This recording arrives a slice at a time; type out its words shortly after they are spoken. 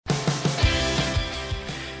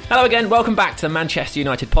Hello again, welcome back to the Manchester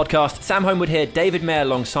United podcast. Sam Homewood here, David Mayer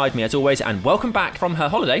alongside me as always, and welcome back from her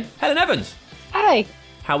holiday, Helen Evans. Hi.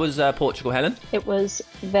 How was Portugal, Helen? It was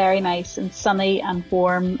very nice and sunny and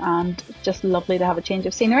warm and just lovely to have a change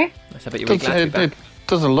of scenery. I bet you're really glad to be back. It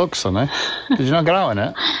doesn't look sunny. Did you not get out in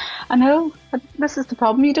it? I know, but this is the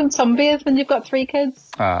problem. You don't sunbathe when you've got 3 kids.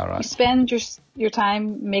 Ah, right. You spend your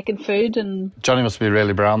time making food and... Johnny must be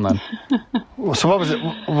really brown then. So what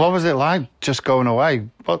was it like just going away?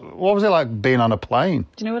 What was it like being on a plane?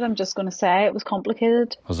 Do you know what I'm just going to say? It was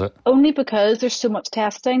complicated. Was it? Only because there's so much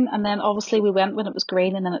testing, and then obviously we went when it was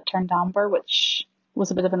green and then it turned amber, which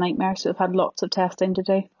was a bit of a nightmare, so we've had lots of testing to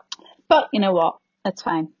do. But you know what? It's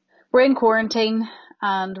fine. We're in quarantine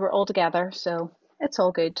and we're all together, so it's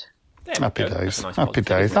all good. Happy days. Nice Happy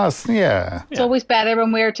days. positive. It's always better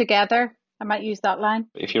when we're together. I might use that line.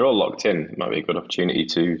 If you're all locked in, it might be a good opportunity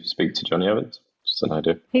to speak to Johnny Evans. Just an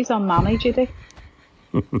idea. He's on nanny duty.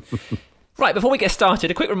 Right, before we get started,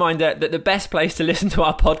 a quick reminder that the best place to listen to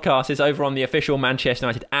our podcast is over on the official Manchester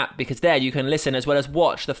United app, because there you can listen as well as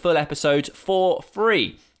watch the full episodes for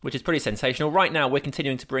free, which is pretty sensational. Right now, we're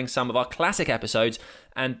continuing to bring some of our classic episodes,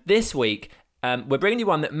 and this week, we're bringing you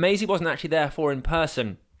one that Maisie wasn't actually there for in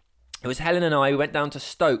person. It was Helen and I. We went down to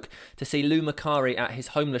Stoke to see Lou Macari at his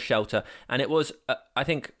homeless shelter, and it was, I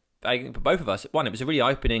think for both of us, one, it was a really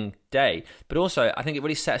eye-opening day, but also I think it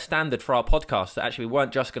really set a standard for our podcast that actually we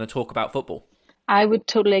weren't just going to talk about football. I would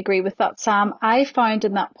totally agree with that, Sam. I found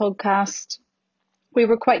in that podcast, we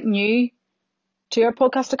were quite new to our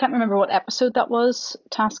podcast. I can't remember what episode that was.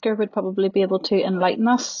 Tasker would probably be able to enlighten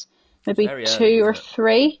us, maybe Very 2 early, or isn't it?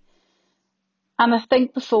 3. And I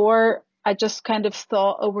think before I just kind of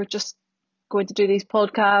thought, oh, we're just going to do these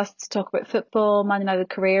podcasts, talk about football, Man United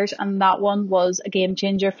careers, and that one was a game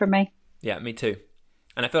changer for me. Yeah, me too.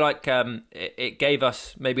 And I feel like it gave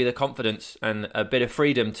us maybe the confidence and a bit of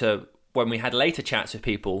freedom to, when we had later chats with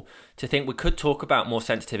people, to think we could talk about more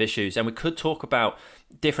sensitive issues and we could talk about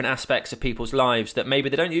different aspects of people's lives that maybe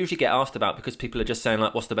they don't usually get asked about because people are just saying,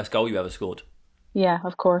 like, what's the best goal you ever scored? Yeah,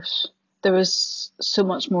 of course. There was so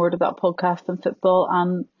much more to that podcast than football.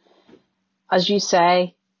 And as you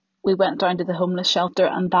say, we went down to the homeless shelter,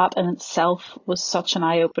 and that in itself was such an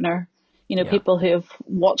eye-opener. You know, people who have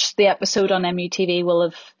watched the episode on MUTV will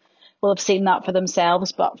have seen that for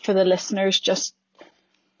themselves, but for the listeners, just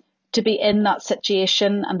to be in that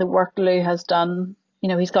situation and the work Lou has done, you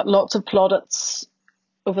know, he's got lots of plaudits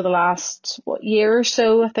over the last, year or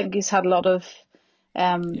so. I think he's had a lot of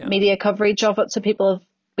media coverage of it, so people have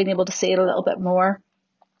been able to see it a little bit more.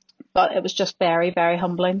 But it was just very, very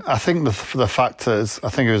humbling. I think the fact is, I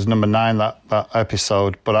think it was number 9, that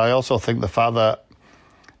episode, but I also think the fact that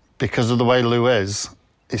because of the way Lou is,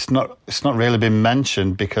 it's not really been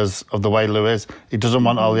mentioned because of the way Lou is. He doesn't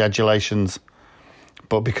want all the adulations,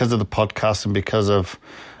 but because of the podcast and because of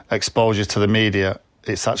exposure to the media,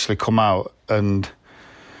 it's actually come out. And,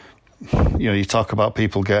 you know, you talk about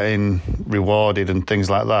people getting rewarded and things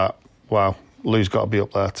like that. Wow, Lou's got to be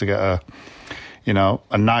up there to get a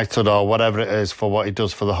knighthood or whatever it is for what he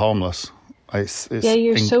does for the homeless. It's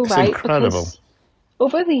so right. Incredible.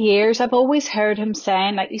 Over the years, I've always heard him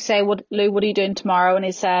saying, like you say, Lou, what are you doing tomorrow? And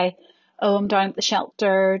he'd say, oh, I'm down at the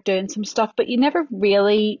shelter doing some stuff. But you never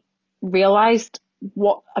really realised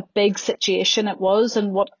what a big situation it was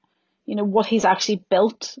and what he's actually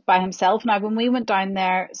built by himself. Now, when we went down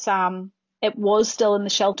there, Sam, it was still in the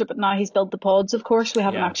shelter, but now he's built the pods, of course. We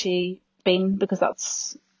haven't actually been, because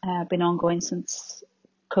that's been ongoing since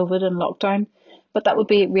COVID and lockdown. But that would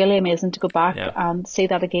be really amazing to go back and see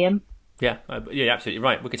that again. Yeah, you're absolutely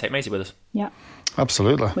right. We could take Maisie with us. Yeah.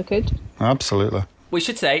 Absolutely. We could. Absolutely. We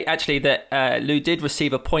should say, actually, that Lou did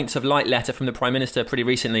receive a Points of Light letter from the Prime Minister pretty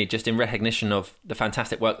recently, just in recognition of the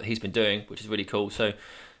fantastic work that he's been doing, which is really cool. So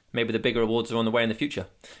maybe the bigger awards are on the way in the future.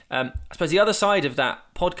 I suppose the other side of that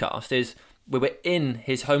podcast is we were in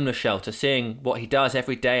his homeless shelter, seeing what he does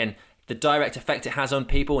every day and the direct effect it has on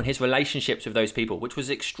people and his relationships with those people, which was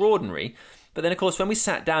extraordinary. But then, of course, when we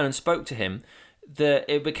sat down and spoke to him,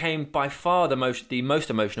 it became by far the most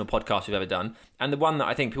emotional podcast we've ever done, and the one that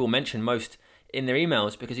I think people mention most in their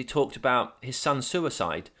emails, because he talked about his son's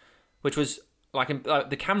suicide, which was like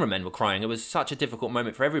the cameramen were crying. It was such a difficult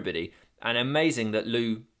moment for everybody, and amazing that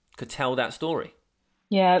Lou could tell that story.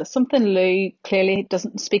 Yeah, it's something Lou clearly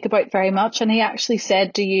doesn't speak about very much, and he actually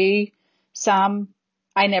said to you, Sam,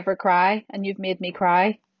 I never cry, and you've made me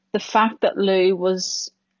cry. The fact that Lou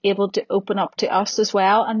was able to open up to us as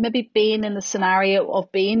well, and maybe being in the scenario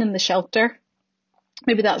of being in the shelter,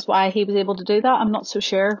 maybe that's why he was able to do that. I'm not so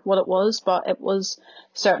sure what it was, but it was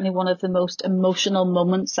certainly one of the most emotional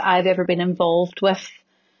moments I've ever been involved with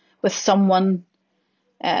someone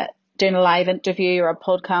doing a live interview or a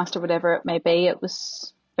podcast or whatever it may be. It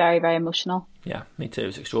was very, very emotional. Yeah, me too. It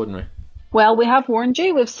was extraordinary. Well, we have warned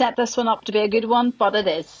you. We've set this one up to be a good one, but it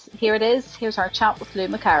is. Here it is. Here's our chat with Lou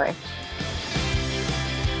Macari.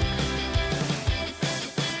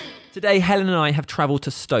 Today, Helen and I have travelled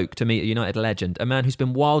to Stoke to meet a United legend, a man who's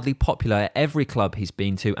been wildly popular at every club he's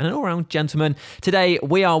been to, and an all-round gentleman. Today,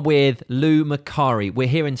 we are with Lou Macari. We're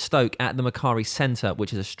here in Stoke at the Macari Centre,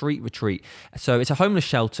 which is a street retreat. So it's a homeless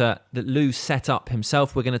shelter that Lou set up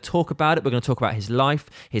himself. We're going to talk about it. We're going to talk about his life,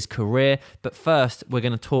 his career. But first, we're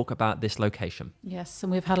going to talk about this location. Yes,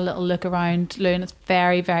 and we've had a little look around, Lou, and it's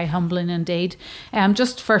very, very humbling indeed.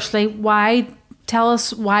 Just firstly, tell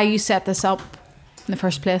us why you set this up in the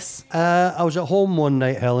first place? I was at home one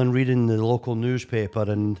night, Helen, reading the local newspaper,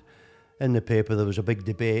 and in the paper there was a big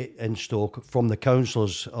debate in Stoke from the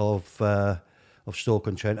councillors of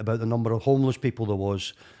Stoke-on-Trent about the number of homeless people there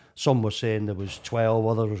was. Some were saying there was 12,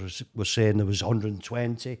 others were saying there was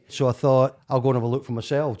 120. So I thought, I'll go and have a look for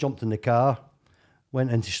myself. Jumped in the car,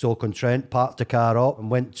 went into Stoke-on-Trent, parked the car up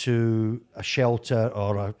and went to a shelter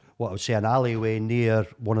or what I would say an alleyway near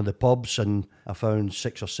one of the pubs, and I found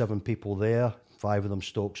 6 or 7 people there. 5 of them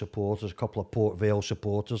Stoke supporters, a couple of Port Vale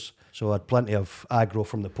supporters. So I had plenty of aggro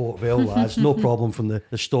from the Port Vale lads, no problem from the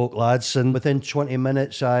Stoke lads. And within 20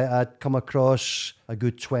 minutes, I'd come across a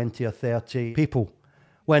good 20 or 30 people.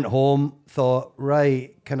 Went home, thought,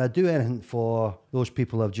 right, can I do anything for those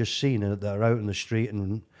people I've just seen that are out in the street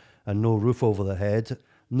and no roof over their head,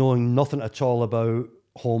 knowing nothing at all about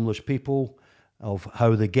homeless people, of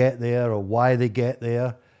how they get there or why they get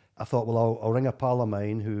there. I thought, well, I'll ring a pal of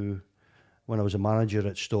mine who, when I was a manager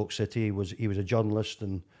at Stoke City, he was a journalist,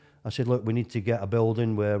 and I said, look, we need to get a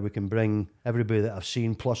building where we can bring everybody that I've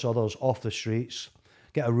seen plus others off the streets,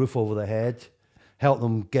 get a roof over their head, help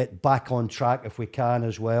them get back on track if we can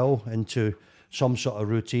as well into some sort of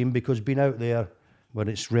routine, because being out there when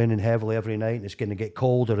it's raining heavily every night and it's going to get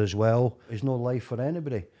colder as well, there's no life for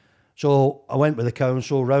anybody. So I went with the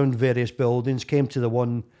council round various buildings, came to the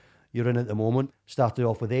one you're in at the moment, started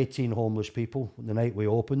off with 18 homeless people the night we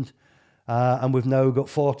opened. And we've now got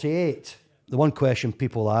 48. The one question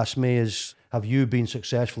people ask me is, have you been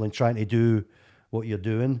successful in trying to do what you're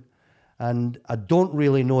doing? And I don't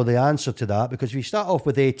really know the answer to that, because if you start off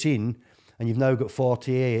with 18 and you've now got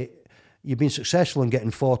 48, you've been successful in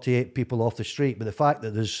getting 48 people off the street. But the fact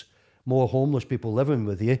that there's more homeless people living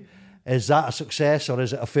with you, is that a success or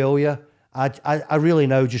is it a failure? I really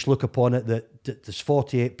now just look upon it that there's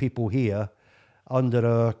 48 people here under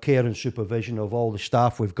our care and supervision of all the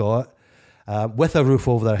staff we've got, with a roof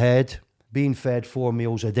over their head, being fed 4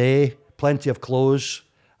 meals a day, plenty of clothes,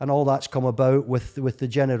 and all that's come about with the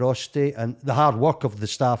generosity and the hard work of the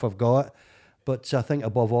staff I've got, but I think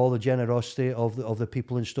above all the generosity of the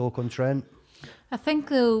people in Stoke-on-Trent. I think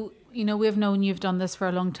though, we've known you've done this for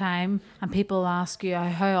a long time, and people ask you,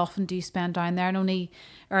 how often do you spend down there? And only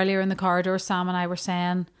earlier in the corridor, Sam and I were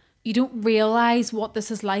saying, you don't realise what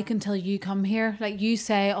this is like until you come here. Like you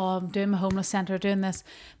say, oh, I'm doing my homeless centre, doing this.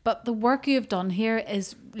 But the work you've done here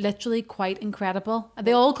is literally quite incredible.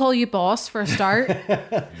 They all call you boss for a start.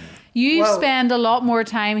 You spend a lot more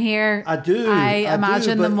time here, I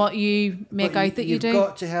imagine, than what you make out that you do. You've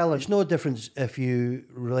got to, Helen, it's no difference if you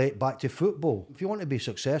relate back to football. If you want to be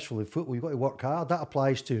successful in football, you've got to work hard. That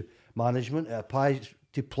applies to management, it applies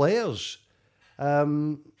to players.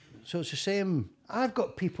 So it's the same. I've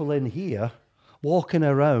got people in here walking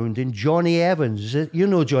around in Johnny Evans. You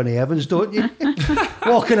know Johnny Evans, don't you?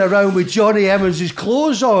 Walking around with Johnny Evans'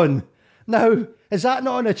 clothes on. Now, is that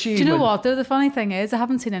not an achievement? Do you know what, though? The funny thing is, I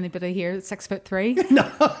haven't seen anybody here that's 6'3".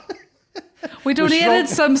 No. We donated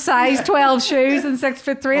some size 12 shoes and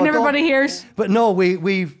 6'3", and everybody here's. But no,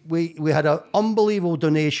 we had an unbelievable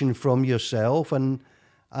donation from yourself, and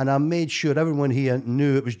I made sure everyone here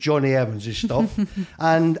knew it was Johnny Evans' stuff.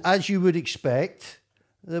 And as you would expect,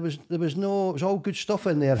 it was all good stuff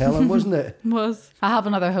in there, Helen, wasn't it? It was. I have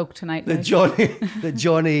another hook tonight. That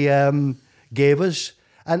Johnny gave us.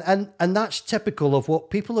 And that's typical of what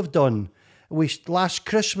people have done. Last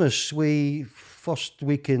Christmas, first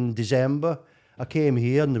week in December, I came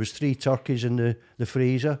here and there was 3 turkeys in the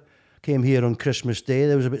freezer. Came here on Christmas Day,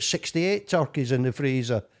 there was about 68 turkeys in the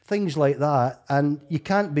freezer. Things like that, and you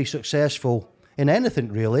can't be successful in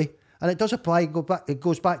anything really. And it does apply. It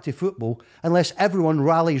goes back to football. Unless everyone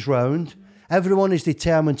rallies round, everyone is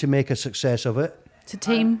determined to make a success of it. It's a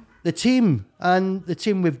team. The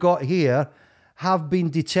team we've got here have been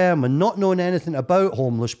determined, not knowing anything about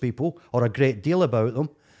homeless people or a great deal about them.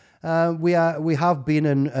 We have been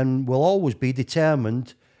and will always be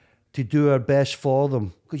determined to do our best for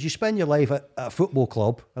them. Because you spend your life at a football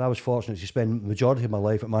club, and I was fortunate to spend the majority of my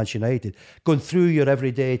life at Manchester United, going through your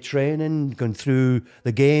everyday training, going through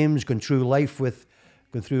the games, going through life with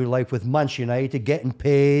Manchester United, getting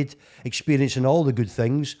paid, experiencing all the good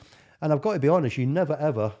things. And I've got to be honest, you never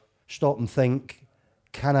ever stop and think,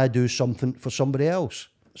 can I do something for somebody else?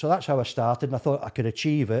 So that's how I started, and I thought I could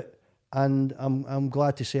achieve it. And I'm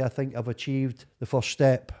glad to say I think I've achieved the first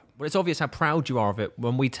step. Well, it's obvious how proud you are of it.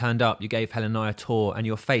 When we turned up, you gave Helen and I a tour and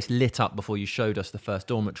your face lit up before you showed us the first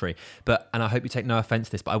dormitory. And I hope you take no offence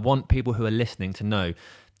to this, but I want people who are listening to know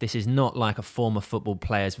this is not like a former football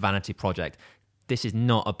player's vanity project. This is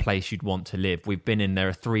not a place you'd want to live. We've been in, there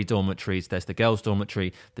are 3 dormitories. There's the girls'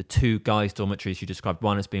 dormitory, the 2 guys' dormitories. You described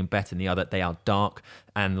one as being better than the other. They are dark.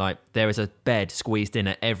 And there is a bed squeezed in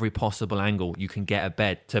at every possible angle. You can get a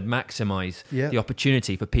bed to maximise the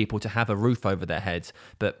opportunity for people to have a roof over their heads.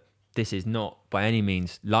 But this is not by any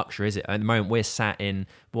means luxury, is it? At the moment, we're sat in,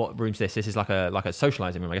 what room's this? This is like a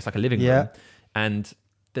socialising room, I guess, like a living room. And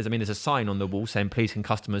there's a sign on the wall saying, please can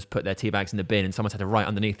customers put their tea bags in the bin, and someone's had to write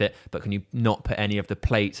underneath it, but can you not put any of the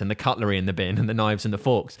plates and the cutlery in the bin and the knives and the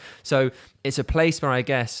forks? So it's a place where I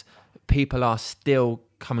guess people are still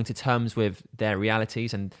coming to terms with their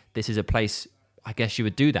realities, and this is a place, I guess you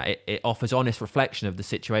would do that. It offers honest reflection of the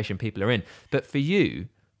situation people are in. But for you,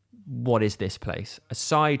 what is this place?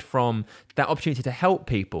 Aside from that opportunity to help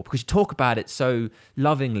people, because you talk about it so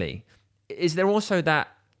lovingly, is there also that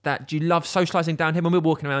do you love socialising down here? When we were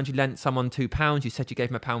walking around, you lent someone £2. You said you gave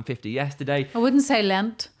him £1.50 yesterday. I wouldn't say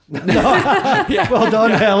lent. Well done,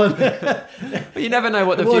 Helen. But you never know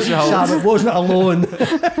what the future holds. Sam, it wasn't a loan.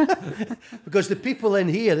 Because the people in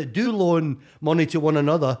here that do loan money to one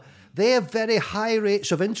another, they have very high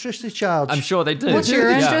rates of interest to charge. I'm sure they do. What's your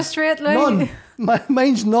interest rate, Lou? None.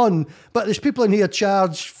 Mine's none. But there's people in here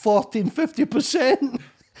charge 14, 50%.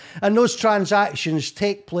 And those transactions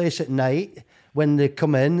take place at night when they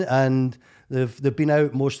come in, and they've been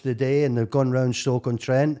out most of the day and they've gone round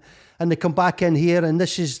Stoke-on-Trent, and they come back in here, and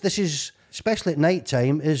this is especially at night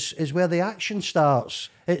time is where the action starts.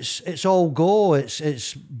 It's all go.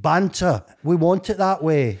 It's banter. We want it that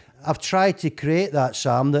way. I've tried to create that,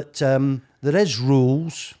 Sam, that there is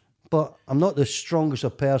rules, but I'm not the strongest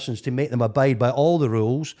of persons to make them abide by all the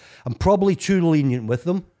rules. I'm probably too lenient with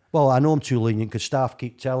them. Well, I know I'm too lenient because staff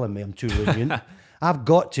keep telling me I'm too lenient. I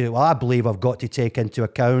believe I've got to take into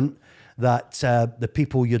account that the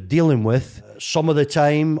people you're dealing with, some of the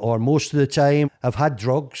time or most of the time, have had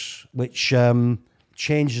drugs, which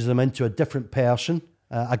changes them into a different person.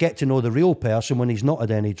 I get to know the real person when he's not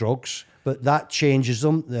had any drugs, but that changes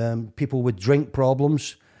them. People with drink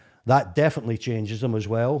problems, that definitely changes them as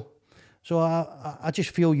well. So I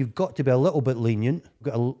just feel you've got to be a little bit lenient.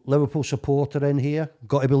 Got a Liverpool supporter in here.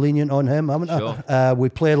 Got to be lenient on him, haven't Sure. I? We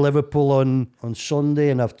play Liverpool on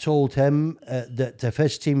Sunday, and I've told him that if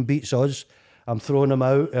his team beats us, I'm throwing him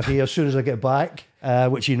out of here as soon as I get back,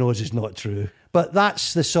 which he knows is not true. But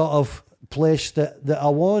that's the sort of place that I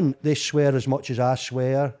want. They swear as much as I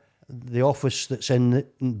swear. The office that's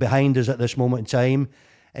behind us at this moment in time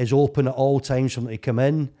is open at all times for them to come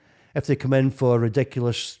in. If they come in for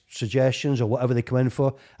ridiculous suggestions or whatever they come in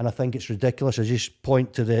for, and I think it's ridiculous, I just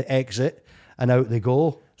point to the exit and out they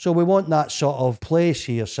go. So we want that sort of place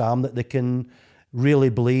here, Sam, that they can really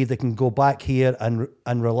believe they can go back here and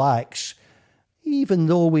relax, even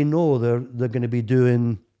though we know they're going to be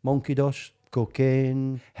doing monkey dust,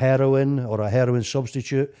 cocaine, heroin, or a heroin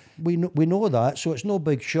substitute. We know that, so it's no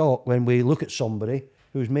big shock when we look at somebody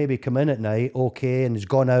who's maybe come in at night, okay, and has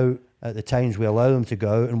gone out at the times we allow him to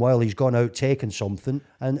go out, and while he's gone out taking something,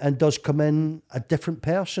 and does come in a different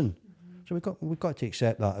person. So we've got to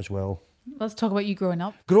accept that as well. Let's talk about you growing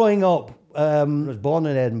up. Growing up, I was born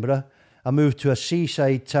in Edinburgh. I moved to a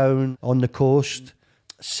seaside town on the coast.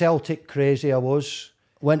 Celtic crazy I was.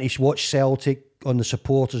 Went to watch Celtic on the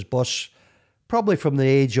supporters bus, probably from the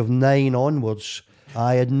age of 9 onwards.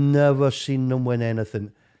 I had never seen them win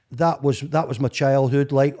anything. That was my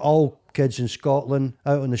childhood, like all kids in Scotland,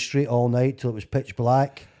 out on the street all night till it was pitch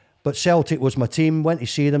black. But Celtic was my team, went to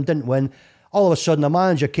see them, didn't win. All of a sudden, a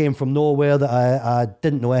manager came from nowhere that I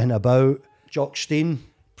didn't know anything about. Jock Stein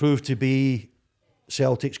proved to be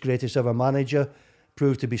Celtic's greatest ever manager,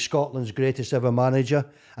 proved to be Scotland's greatest ever manager,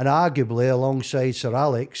 and arguably, alongside Sir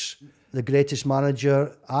Alex, the greatest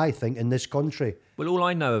manager, I think, in this country. Well, all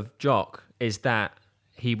I know of Jock is that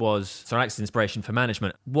he was Sir Alex's inspiration for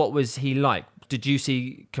management. What was he like? Did you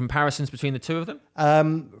see comparisons between the two of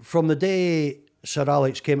them? From the day Sir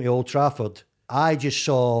Alex came to Old Trafford, I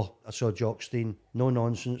saw Jock Stein, no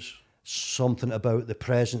nonsense, something about the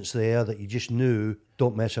presence there that you just knew,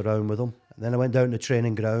 don't mess around with him. Then I went down to the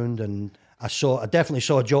training ground and I definitely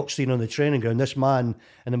saw Jockstein on the training ground. This man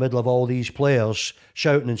in the middle of all these players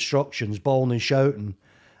shouting instructions, bawling and shouting,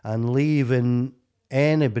 and leaving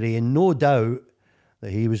anybody in no doubt that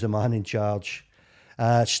he was the man in charge.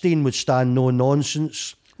 Steen would stand no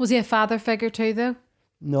nonsense. Was he a father figure too, though?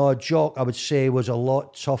 No, Jock, I would say, was a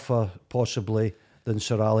lot tougher, possibly, than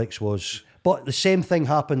Sir Alex was. But the same thing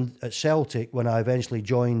happened at Celtic when I eventually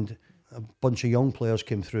joined. A bunch of young players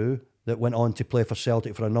came through that went on to play for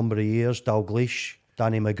Celtic for a number of years. Dalglish,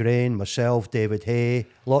 Danny McGrain, myself, David Hay.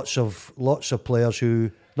 Lots of players who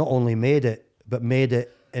not only made it, but made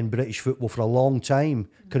it in British football for a long time.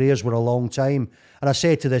 Careers were a long time. And I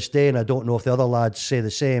say to this day, and I don't know if the other lads say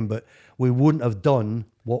the same, but we wouldn't have done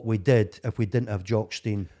what we did if we didn't have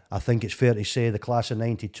Jockstein. I think it's fair to say the class of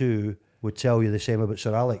 92 would tell you the same about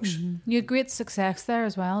Sir Alex. Mm-hmm. You had great success there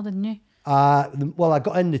as well, didn't you? Well, I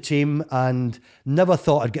got in the team and never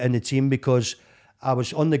thought I'd get in the team because I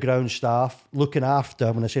was on the ground staff looking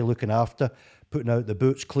after, when I say looking after, putting out the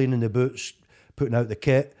boots, cleaning the boots, putting out the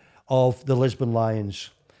kit of the Lisbon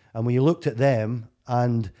Lions. And when you looked at them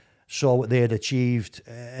and saw what they had achieved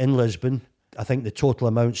in Lisbon, I think the total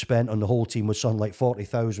amount spent on the whole team was something like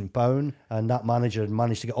 £40,000, and that manager had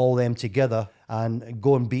managed to get all them together and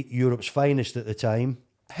go and beat Europe's finest at the time.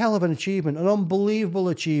 Hell of an achievement, an unbelievable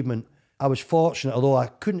achievement. I was fortunate, although I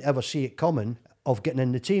couldn't ever see it coming, of getting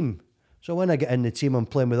in the team. So when I get in the team, I'm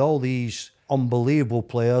playing with all these unbelievable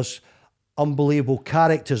players, unbelievable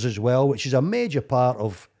characters as well, which is a major part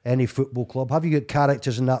of any football club. Have you got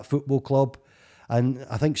characters in that football club? And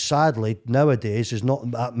I think sadly nowadays there's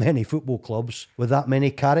not that many football clubs with that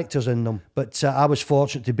many characters in them. But I was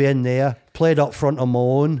fortunate to be in there, played up front on my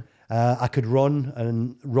own. I could run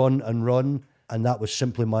and run and run, and that was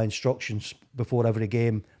simply my instructions before every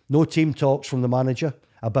game. No team talks from the manager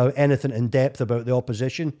about anything in depth about the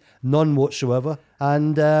opposition, none whatsoever.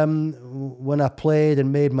 And when I played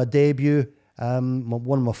and made my debut,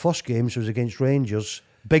 one of my first games was against Rangers.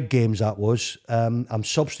 Big games that was. I'm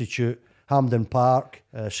substitute. Hampden Park,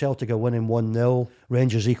 Celtic are winning 1-0.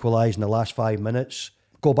 Rangers equalise in the last 5 minutes.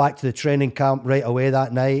 Go back to the training camp right away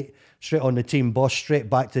that night, straight on the team bus, straight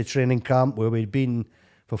back to the training camp where we'd been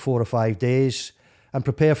for 4 or 5 days, and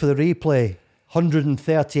prepare for the replay.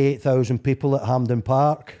 138,000 people at Hampden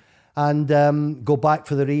Park, and go back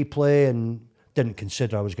for the replay, and didn't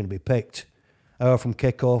consider I was going to be picked. Hour from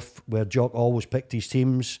kick-off, where Jock always picked his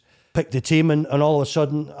teams. Picked the team, and all of a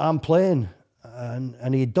sudden, I'm playing.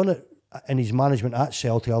 And he'd done it in his management at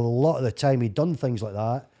Celtic. A lot of the time he'd done things like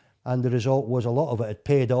that, and the result was a lot of it had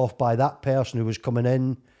paid off by that person who was coming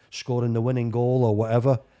in, scoring the winning goal or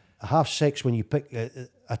whatever. 6:30 when you pick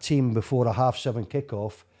a team before a 7:30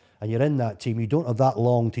 kick-off, and you're in that team, you don't have that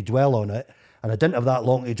long to dwell on it. And I didn't have that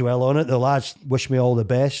long to dwell on it. The lads wished me all the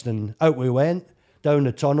best, and out we went, down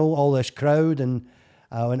the tunnel, all this crowd, and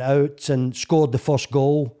I went out and scored the first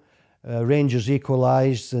goal. Rangers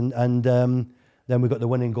equalised, and then we got the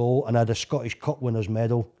winning goal, and I had a Scottish Cup winners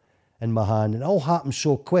medal in my hand. And it all happened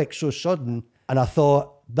so quick, so sudden, and I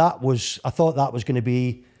thought that was going to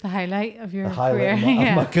be the highlight of your career, career.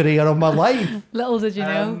 of my career, of my life. Little did you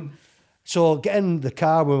know. So get in the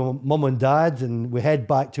car with my mum and dad, and we head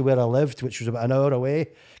back to where I lived, which was about an hour away.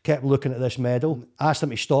 Kept looking at this medal. Asked them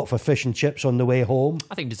to stop for fish and chips on the way home.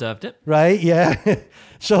 I think deserved it. Right, yeah.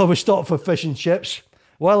 So we stopped for fish and chips.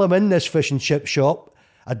 While I'm in this fish and chip shop,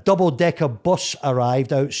 a double-decker bus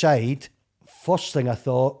arrived outside. First thing I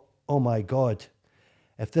thought, oh my God,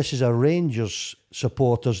 if this is a Rangers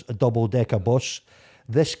supporters a double-decker bus,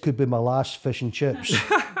 this could be my last fish and chips.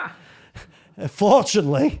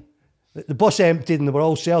 Fortunately, the bus emptied and they were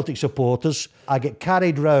all Celtic supporters. I get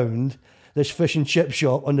carried round this fish and chip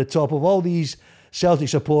shop on the top of all these Celtic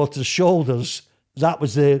supporters' shoulders. That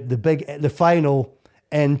was the final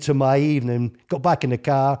end to my evening. Got back in the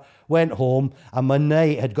car, went home, and my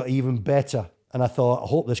night had got even better. And I thought, I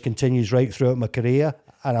hope this continues right throughout my career.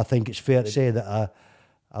 And I think it's fair to say that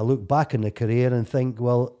I look back in the career and think,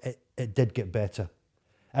 well, it did get better.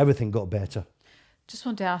 Everything got better. Just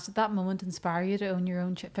want to ask, did that moment inspire you to own your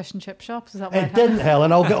own fish and chip shops? Is that what It didn't,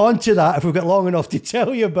 Helen. I'll get on to that if we've got long enough to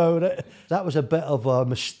tell you about it. That was a bit of a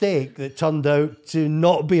mistake that turned out to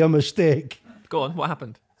not be a mistake. Go on, what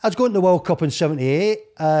happened? I was going to the World Cup in '78.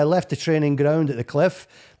 I left the training ground at the Cliff,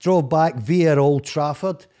 drove back via Old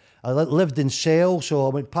Trafford. I lived in Sale, so I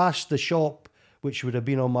went past the shop, which would have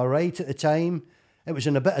been on my right at the time. It was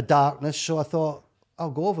in a bit of darkness, so I thought,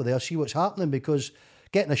 I'll go over there, see what's happening, because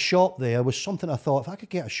getting a shop there was something I thought, if I could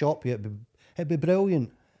get a shop here, it'd be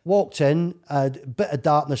brilliant. Walked in, had a bit of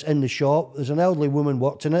darkness in the shop. There's an elderly woman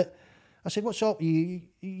worked in it. I said, what's up? You're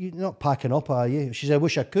not packing up, are you? She said, I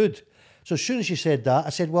wish I could. So as soon as she said that, I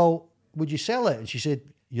said, well, would you sell it? And she said,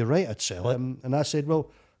 you're right, I'd sell it. And I said,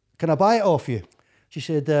 well, can I buy it off you? She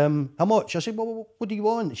said, how much? I said, well, what do you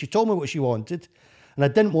want? She told me what she wanted. And I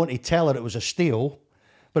didn't want to tell her it was a steal.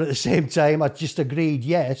 But at the same time, I just agreed,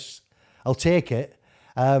 yes, I'll take it.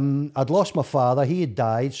 I'd lost my father. He had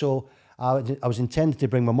died. So I was intended to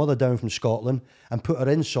bring my mother down from Scotland and put her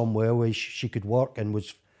in somewhere where she could work and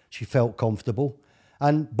she felt comfortable.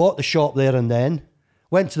 And bought the shop there and then.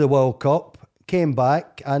 Went to the World Cup, came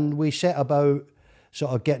back, and we set about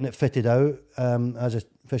sort of getting it fitted out as a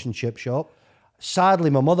fish and chip shop. Sadly,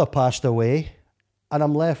 my mother passed away, and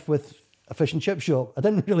I'm left with a fish and chip shop. I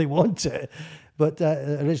didn't really want it, but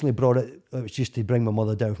originally brought it was just to bring my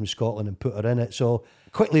mother down from Scotland and put her in it. So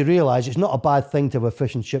quickly realised it's not a bad thing to have a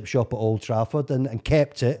fish and chip shop at Old Trafford, and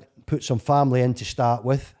kept it, put some family in to start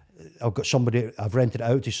with. I've rented it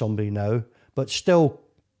out to somebody now, but still,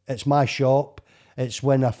 it's my shop. It's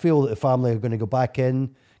when I feel that the family are going to go back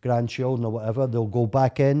in, grandchildren or whatever, they'll go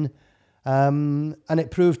back in. And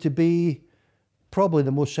it proved to be probably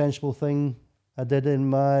the most sensible thing I did in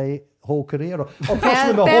my whole career, or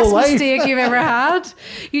possibly my whole life. Best mistake you've ever had.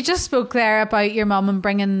 You just spoke there about your mum and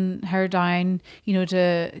bringing her down,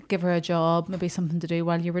 to give her a job, maybe something to do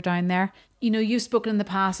while you were down there. You've spoken in the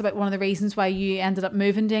past about one of the reasons why you ended up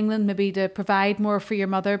moving to England, maybe to provide more for your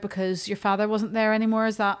mother because your father wasn't there anymore.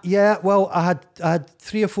 Is that? Yeah, well, I had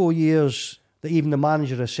 3 or 4 years that even the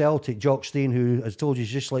manager of Celtic, Jock Stein, who, as I told you, is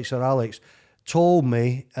just like Sir Alex, told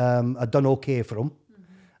me I'd done okay for him. Mm-hmm.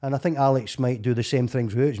 And I think Alex might do the same thing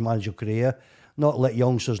throughout his managerial career, not let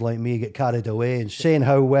youngsters like me get carried away and saying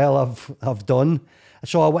how well I've done.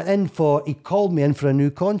 So I went in he called me in for a new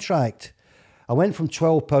contract. I went from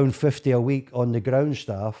 £12.50 a week on the ground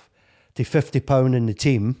staff to £50 in the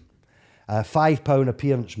team, £5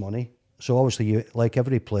 appearance money. So obviously, you, like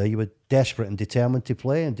every player, you were desperate and determined to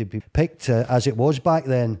play and to be picked as it was back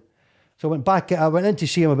then. So I went in to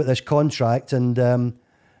see him about this contract, and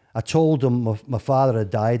I told him my father had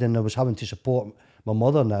died and I was having to support my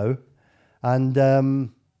mother now. And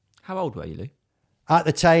how old were you, Lou? At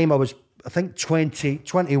the time, I was, I think,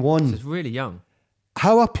 21. This is really young.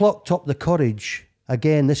 How I plucked up the courage,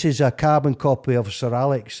 again, this is a carbon copy of Sir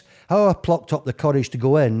Alex, how I plucked up the courage to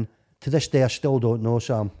go in, to this day I still don't know,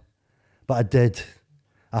 Sam. But I did.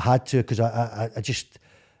 I had to, because I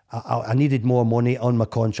needed more money on my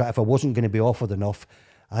contract. If I wasn't going to be offered enough,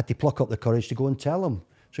 I had to pluck up the courage to go and tell him.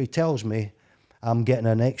 So he tells me I'm getting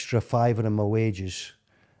an extra £5 in my wages,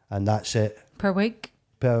 and that's it. Per week?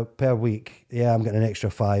 Per week. Yeah, I'm getting an extra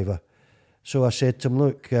 £5. So I said to him,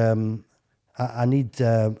 look, I need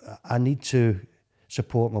to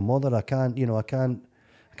support my mother. I can't be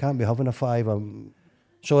having a £5.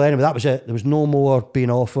 So anyway, that was it. There was no more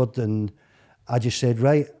being offered, and I just said,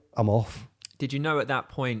 right, I'm off. Did you know at that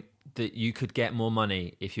point that you could get more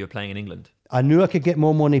money if you were playing in England? I knew I could get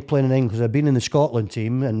more money playing in England because I'd been in the Scotland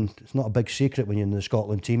team, and it's not a big secret when you're in the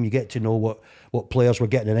Scotland team. You get to know what players were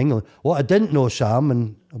getting in England. What I didn't know, Sam,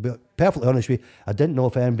 and I'll be perfectly honest with you, I didn't know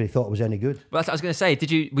if anybody thought it was any good. Well, that's what I was going to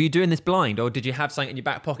say. Were you doing this blind, or did you have something in your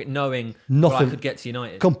back pocket knowing nothing? Well, I could get to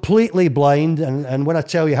United? Completely blind, and when I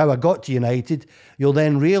tell you how I got to United, you'll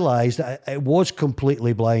then realise that it was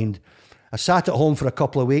completely blind. I sat at home for a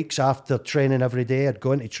couple of weeks after training every day. I'd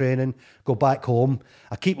go into training, go back home.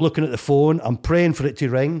 I keep looking at the phone. I'm praying for it to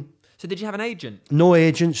ring. So did you have an agent? No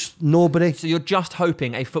agents, nobody. So you're just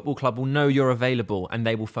hoping a football club will know you're available and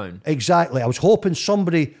they will phone? Exactly. I was hoping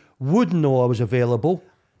somebody would know I was available,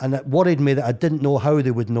 and it worried me that I didn't know how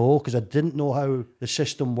they would know, because I didn't know how the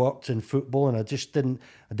system worked in football, and I didn't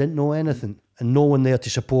know anything, and no one there to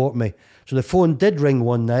support me. So the phone did ring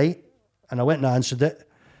one night, and I went and answered it.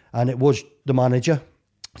 And it was the manager.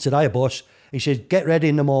 I said, hiya, boss. He said, get ready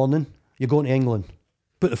in the morning. You're going to England.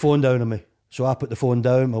 Put the phone down on me. So I put the phone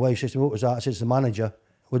down. My wife says to me, what was that? I said, it's the manager.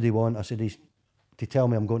 What do you want? I said, he's to tell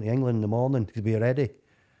me I'm going to England in the morning to be ready.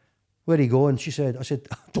 Where are you going? I said,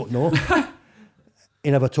 I don't know.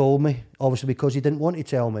 He never told me, obviously because he didn't want to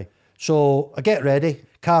tell me. So I get ready.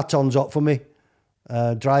 Car turns up for me.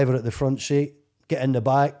 Driver at the front seat. Get in the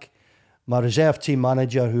back. My reserve team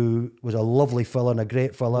manager, who was a lovely fella and a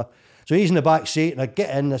great fella. So he's in the back seat, and I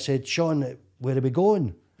get in, I said, Sean, where are we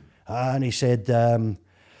going? And he said, I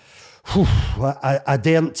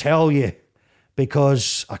daren't tell you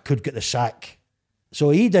because I could get the sack.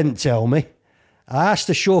 So he didn't tell me. I asked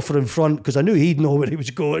the chauffeur in front, because I knew he'd know where he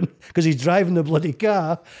was going, because he's driving the bloody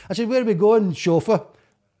car. I said, where are we going, chauffeur?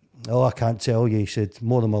 Oh, I can't tell you. He said,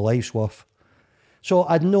 more than my life's worth. So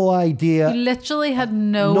I had no idea. You literally had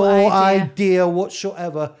no idea idea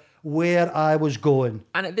whatsoever where I was going.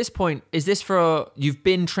 And at this point, is this you've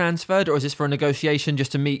been transferred, or is this for a negotiation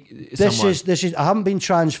just to meet This someone? is. I haven't been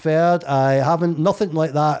transferred. Nothing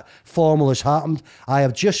like that formal has happened. I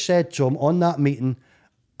have just said to him on that meeting,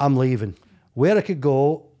 I'm leaving. Where I could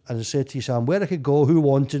go, as I said to you, Sam, where I could go, who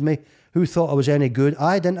wanted me, who thought I was any good,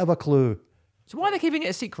 I didn't have a clue. So why are they keeping it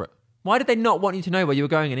a secret? Why did they not want you to know where you were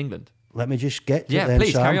going in England? Let me just get to it Yeah, then,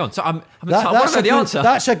 please Sam. carry on. So I want That's to know the answer.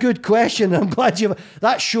 That's a good question. I'm glad you.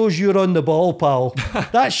 That shows you're on the ball, pal.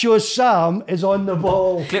 That shows Sam is on the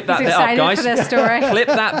ball. Clip that He's bit up, excited guys. for this story. Clip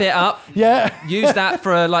that bit up. Yeah. Use that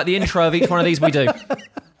for like the intro of each one of these we do.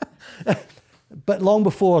 But long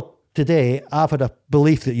before today, I've had a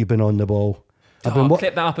belief that you've been on the ball.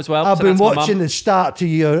 Clip that up as well. I've So been that's my watching mum. the start to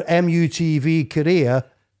your MUTV career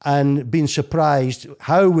and been surprised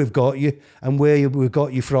how we've got you and where we've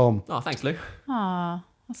got you from. Oh, thanks, Lou. Aw,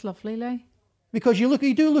 that's lovely, Lou. Because you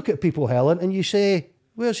do look at people, Helen, and you say,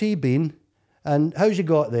 where's he been? And how's he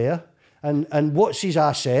got there? And what's his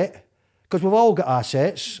asset? Because we've all got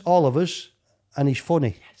assets, all of us, and he's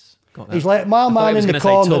funny. Got that. He's like my I thought he man was in the gonna say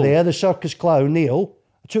corner tall. there, the circus clown, Neil.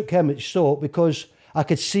 I took him at Stoke because I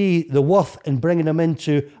could see the worth in bringing him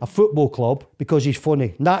into a football club because he's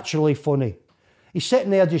funny, naturally funny. He's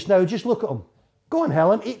sitting there just now, just look at him. Go on,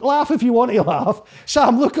 Helen, laugh if you want to laugh.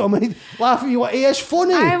 Sam, look at him, laugh if you want. He is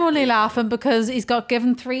funny. I'm only laughing because he's got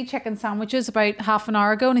given 3 chicken sandwiches about half an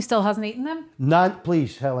hour ago and he still hasn't eaten them.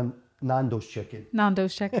 Please, Helen, Nando's chicken.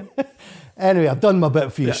 Nando's chicken. Anyway, I've done my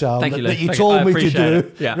bit for you, Sam, Thank you, Lou. that you Thank you. told I me to appreciate do.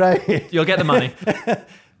 it. Yeah. Right. You'll get the money.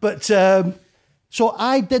 But so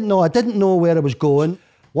I didn't know where I was going.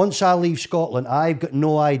 Once I leave Scotland, I've got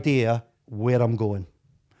no idea where I'm going.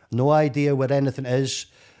 No idea where anything is.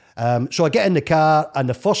 So I get in the car and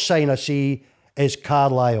the first sign I see is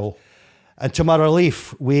Carlisle. And to my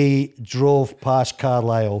relief, we drove past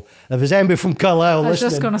Carlisle. If there's anybody from Carlisle I was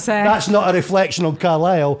just listening, gonna say. that's not a reflection on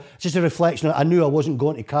Carlisle. It's just a reflection I knew I wasn't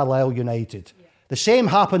going to Carlisle United. Yeah. The same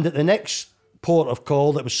happened at the next port of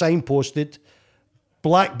call that was signposted.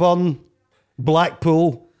 Blackburn,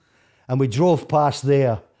 Blackpool, and we drove past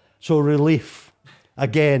there. So relief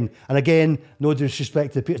again. And again, no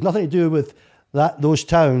disrespect to the people. It's nothing to do with those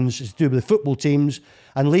towns. It's to do with the football teams.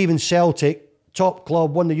 And leaving Celtic, top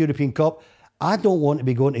club, won the European Cup. I don't want to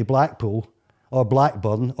be going to Blackpool or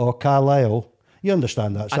Blackburn or Carlisle. You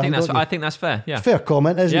understand that, Sam, I think that's fair. Yeah. Fair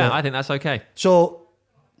comment, isn't it? Yeah, I think that's okay. So,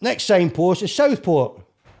 next signpost is Southport.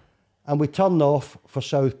 And we turned off for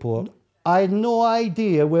Southport. I had no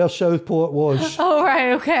idea where Southport was. Oh,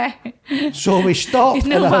 right, okay. So we stopped. You've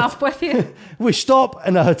no map with you. We stop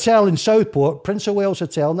in a hotel in Southport, Prince of Wales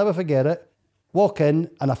Hotel, never forget it. Walk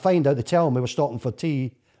in and I find out they tell me we're stopping for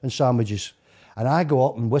tea and sandwiches. And I go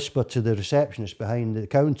up and whisper to the receptionist behind the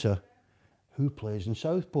counter, who plays in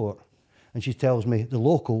Southport? And she tells me the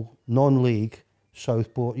local non-league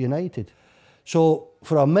Southport United. So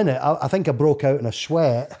for a minute, I think I broke out in a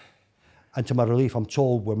sweat. And to my relief, I'm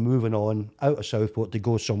told we're moving on out of Southport to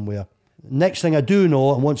go somewhere. Next thing I do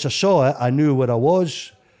know, and once I saw it, I knew where I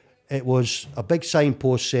was. It was a big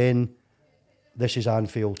signpost saying, this is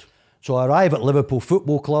Anfield. So I arrive at Liverpool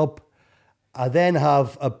Football Club. I then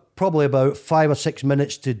have probably about 5 or 6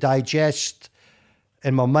 minutes to digest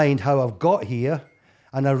in my mind how I've got here.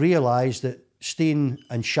 And I realise that Steen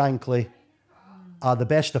and Shankly are the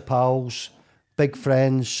best of pals, big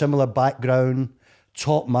friends, similar background,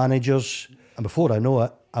 top managers. And before I know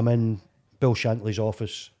it, I'm in Bill Shankly's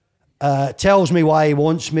office. Tells me why he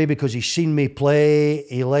wants me, because he's seen me play,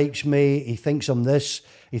 he likes me, he thinks I'm this,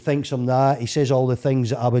 he thinks I'm that, he says all the things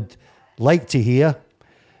that I would like to hear.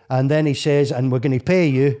 And then he says, and we're going to pay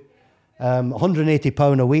you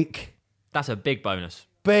 £180 a week. That's a big bonus.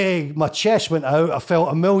 Big. My chest went out. I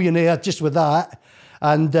felt a millionaire just with that.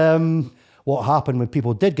 And what happened when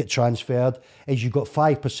people did get transferred is you got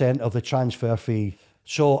 5% of the transfer fee.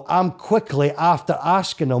 So I'm quickly, after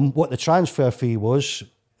asking them what the transfer fee was,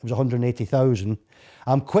 it was 180,000.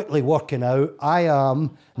 I'm quickly working out I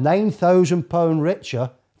am £9,000 richer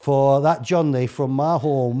for that journey from my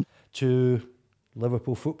home to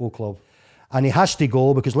Liverpool Football Club. And he has to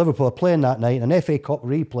go because Liverpool are playing that night, an FA Cup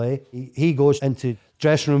replay. He goes into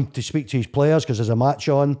dressing room to speak to his players because there's a match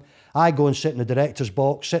on. I go and sit in the director's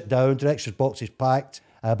box, sit down, director's box is packed,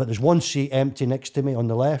 but there's one seat empty next to me on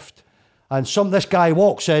the left. And this guy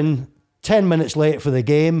walks in 10 minutes late for the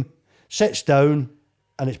game, sits down,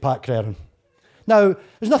 and it's Pat Creran. Now,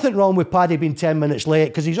 there's nothing wrong with Paddy being 10 minutes late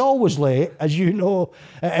because he's always late, as you know,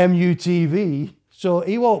 at MUTV. So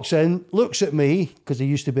he walks in, looks at me, because he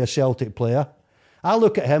used to be a Celtic player. I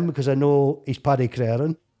look at him because I know he's Paddy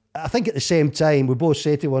Creran. I think at the same time, we both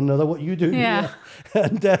say to one another, what you do Yeah.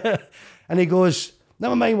 here? And he goes,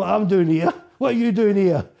 Never mind what I'm doing here. What are you doing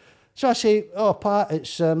here? So I say, oh, Pat,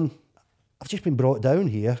 it's I've just been brought down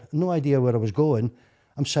here. No idea where I was going.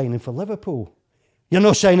 I'm signing for Liverpool. You're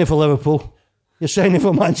not signing for Liverpool. You're signing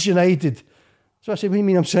for Manchester United. So I said, what do you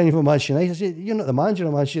mean I'm signing for Manchester United? I said, you're not the manager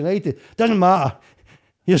of Manchester United. Doesn't matter.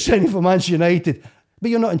 You're signing for Manchester United. But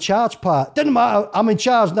you're not in charge, Pat. Doesn't matter. I'm in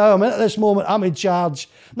charge now. I'm in at this moment. I'm in charge.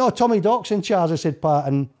 No, Tommy Dock's in charge, I said, Pat.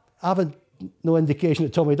 And I haven't no indication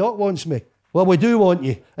that Tommy Dock wants me. Well, we do want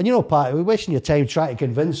you. And you know, Pat, we're wasting your time trying to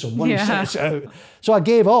convince him when he sets out. So I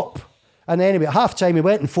gave up. And anyway, at half-time, he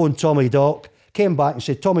went and phoned Tommy Dock, came back and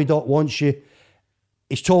said, Tommy Dock wants you.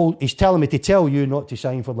 He's telling me to tell you not to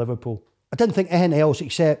sign for Liverpool. I didn't think anything else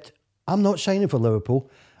except, I'm not signing for Liverpool.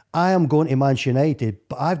 I am going to Manchester United,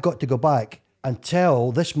 but I've got to go back and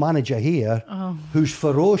tell this manager here, who's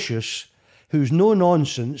ferocious, who's no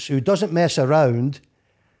nonsense, who doesn't mess around,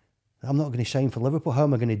 I'm not going to sign for Liverpool. How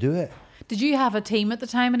am I going to do it? Did you have a team at the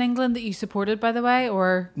time in England that you supported, by the way,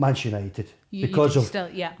 or Manchester United? Because of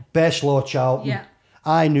Best Law Charlton. Yeah.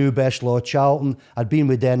 I knew Best Law Charlton. I'd been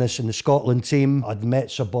with Dennis in the Scotland team. I'd met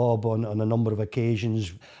Sir Bob on a number of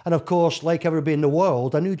occasions. And of course, like everybody in the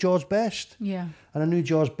world, I knew George Best. Yeah. And I knew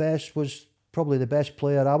George Best was probably the best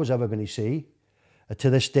player I was ever going to see. To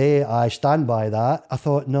this day, I stand by that. I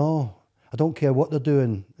thought, no, I don't care what they're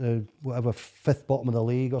doing, whatever, fifth bottom of the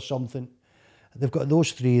league or something. They've got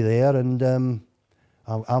those three there, and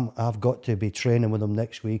I've got to be training with them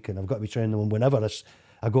next week, and I've got to be training them whenever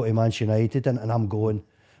I go to Manchester United, and I'm going.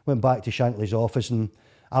 Went back to Shankly's office, and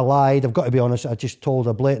I lied. I've got to be honest, I just told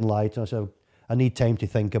a blatant lie. And I said, I need time to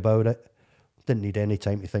think about it. Didn't need any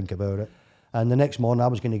time to think about it. And the next morning, I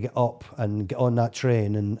was going to get up and get on that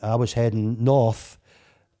train, and I was heading north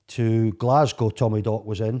to Glasgow. Tommy Dock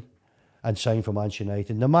was in, and signed for Manchester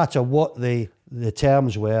United. No matter what the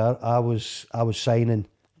terms were, I was signing.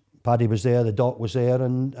 Paddy was there, the Dock was there,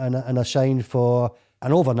 and I signed for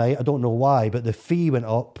an overnight. I don't know why, but the fee went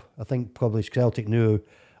up. I think probably Celtic knew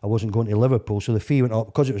I wasn't going to Liverpool, so the fee went up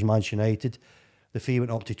because it was Manchester United. The fee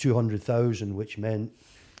went up to 200,000, which meant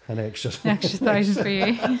an extra 1,000 for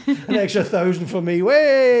you. An extra 1,000 for me.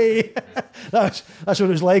 Way! That's what it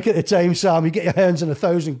was like at the time, Sam. You get your hands on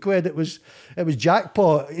 £1,000. It was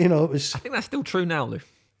jackpot. You know, it was. I think that's still true now, Lou.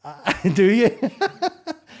 Do you?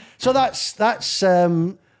 So that's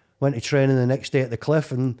went to training the next day at the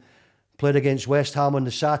Cliff and played against West Ham on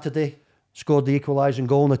the Saturday. Scored the equalising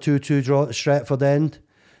goal in a 2-2 draw at the Stretford end.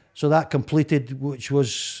 So that completed, which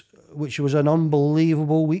was an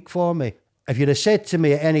unbelievable week for me. If you'd have said to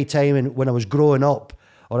me at any time when I was growing up,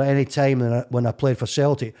 or at any time when I played for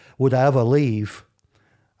Celtic, would I ever leave?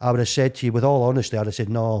 I would have said to you, with all honesty, I'd have said,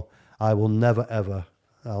 no, I will never, ever,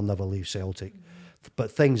 I'll never leave Celtic.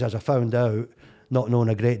 But things, as I found out, not knowing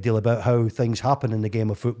a great deal about how things happen in the game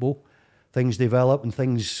of football, things develop and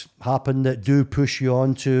things happen that do push you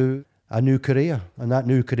on to a new career. And that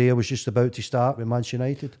new career was just about to start with Manchester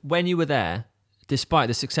United. When you were there, despite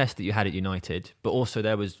the success that you had at United, but also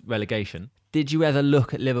there was relegation, did you ever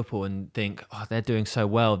look at Liverpool and think, oh, they're doing so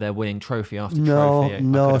well, they're winning trophy after trophy?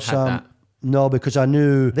 No, Sam. No, because I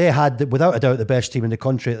knew they had, without a doubt, the best team in the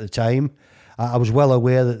country at the time. I was well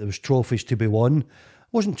aware that there was trophies to be won.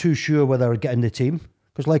 Wasn't too sure whether I'd get in the team.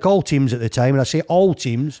 Because like all teams at the time, and I say all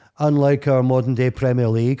teams, unlike our modern day Premier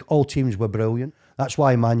League, all teams were brilliant. That's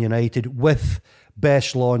why Man United, with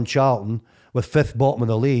Best Law and Charlton, with fifth bottom of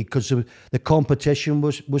the league, because the competition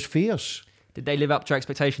was fierce. Did they live up to your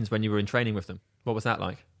expectations when you were in training with them? What was that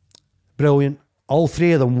like? Brilliant. All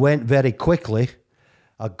three of them went very quickly.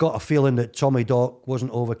 I got a feeling that Tommy Dock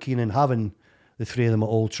wasn't over keen in having the three of them at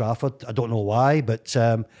Old Trafford. I don't know why, but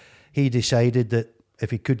he decided that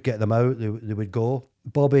if he could get them out, they would go.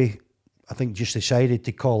 Bobby, I think, just decided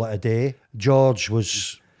to call it a day. George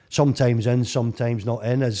was sometimes in, sometimes not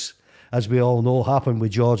in, as we all know happened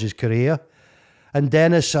with George's career. And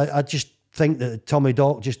Dennis, I just think that Tommy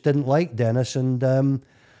Dock just didn't like Dennis. And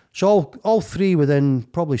so all three within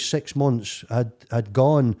probably 6 months had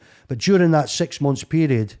gone. But during that 6 months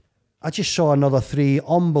period, I just saw another three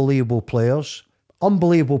unbelievable players,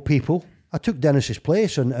 unbelievable people. I took Dennis's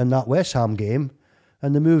place in that West Ham game.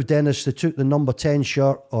 And they moved Dennis, they took the number 10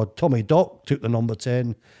 shirt, or Tommy Dock took the number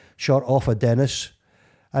 10 shirt off of Dennis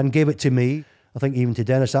and gave it to me. I think even to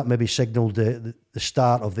Dennis, that maybe signalled the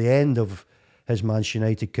start of the end of his Manchester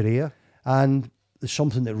United career. And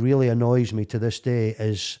something that really annoys me to this day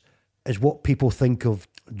is what people think of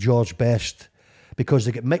George Best, because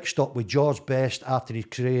they get mixed up with George Best after his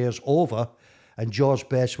career's over and George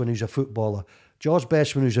Best when he was a footballer. George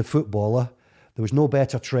Best when he was a footballer, there was no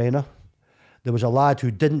better trainer. There was a lad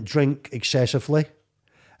who didn't drink excessively.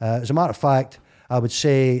 As a matter of fact, I would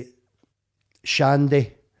say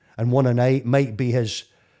shandy and won a night might be his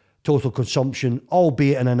total consumption,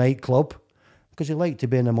 albeit in a nightclub, because he liked to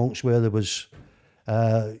be in amongst where there was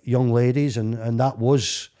young ladies, and that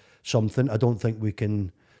was something. I don't think we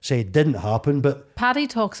can say it didn't happen, but Paddy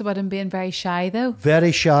talks about him being very shy, though.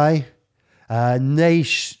 very shy,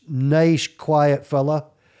 nice, quiet fella,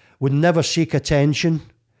 would never seek attention.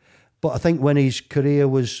 But I think when his career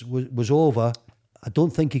was over, I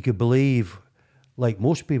don't think he could believe, like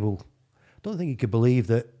most people, I don't think he could believe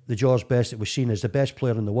that the George Best that was seen as the best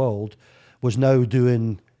player in the world was now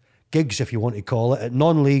doing gigs, if you want to call it, at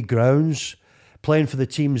non-league grounds, playing for the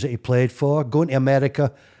teams that he played for, going to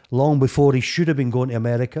America long before he should have been going to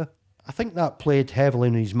America. I think that played heavily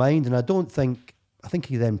in his mind, and I think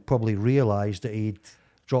he then probably realised that he'd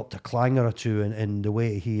dropped a clanger or two in the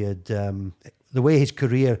way he had, the way his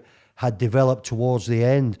career had developed towards the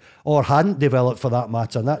end, or hadn't developed for that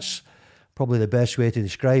matter, and that's probably the best way to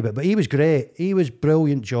describe it. But he was great. He was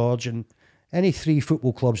brilliant, George, and any three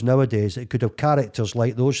football clubs nowadays that could have characters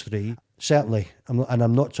like those three, certainly, and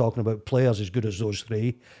I'm not talking about players as good as those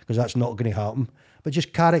three, because that's not going to happen, but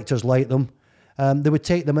just characters like them, they would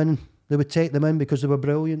take them in. They would take them in because they were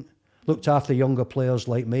brilliant, looked after younger players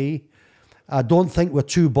like me. I don't think we're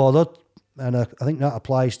too bothered, and I think that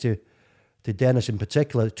applies to Dennis in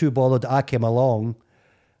particular, too bothered that I came along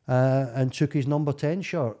and took his number 10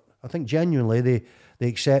 shirt. I think genuinely they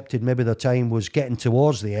accepted maybe their time was getting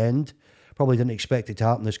towards the end. Probably didn't expect it to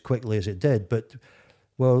happen as quickly as it did, but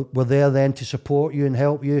we're there then to support you and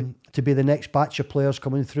help you to be the next batch of players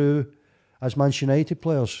coming through as Manchester United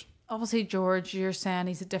players. Obviously, George, you're saying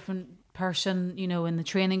he's a different person, you know, in the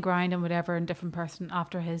training ground and whatever, and different person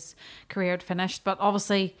after his career had finished. But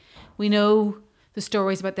obviously, we know the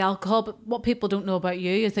stories about the alcohol, but what people don't know about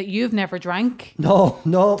you is that you've never drank. No,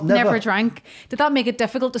 never. Never drank. Did that make it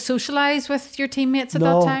difficult to socialise with your teammates at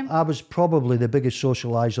that time? No, I was probably the biggest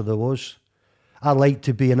socialiser there was. I liked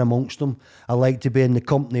to be in amongst them. I liked to be in the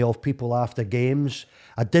company of people after games.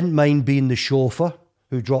 I didn't mind being the chauffeur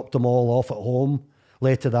who dropped them all off at home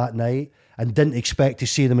later that night and didn't expect to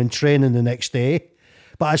see them in training the next day.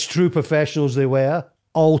 But as true professionals they were,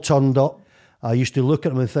 all turned up. I used to look at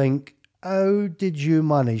them and think, how did you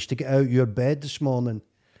manage to get out of your bed this morning?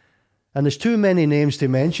 And there's too many names to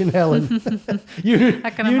mention, Helen. you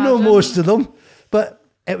know most of them. But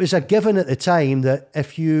it was a given at the time that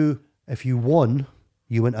if you won,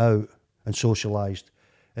 you went out and socialised.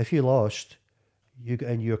 If you lost, you got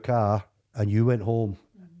in your car and you went home.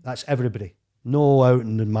 That's everybody. No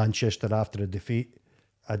outing in Manchester after a defeat.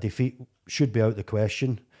 A defeat should be out of the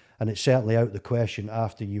question, and it's certainly out of the question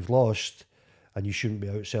after you've lost, and you shouldn't be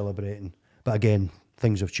out celebrating. But again,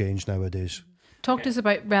 things have changed nowadays. Talk to us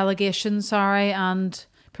about relegation, and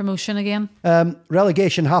promotion again.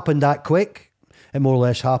 Relegation happened that quick. It more or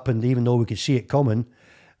less happened, even though we could see it coming.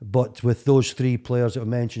 But with those three players that were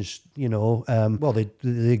mentioned,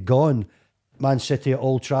 they'd gone. Man City at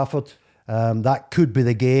Old Trafford. That could be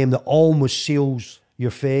the game that almost seals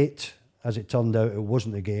your fate. As it turned out, it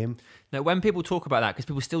wasn't the game. Now, when people talk about that, because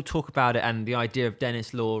people still talk about it and the idea of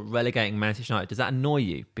Dennis Law relegating Manchester United, does that annoy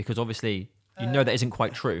you? Because obviously, you know that isn't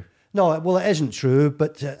quite true. No, well, it isn't true.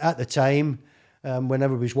 But at the time, when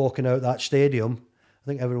everybody's walking out that stadium, I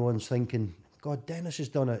think everyone's thinking, God, Dennis has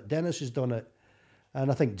done it. Dennis has done it.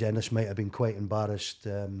 And I think Dennis might have been quite embarrassed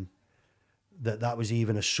that was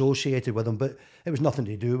even associated with him. But it was nothing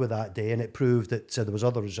to do with that day. And it proved that there was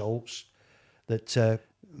other results that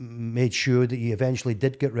made sure that he eventually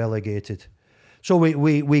did get relegated. So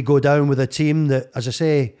we go down with a team that, as I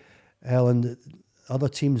say, Helen, other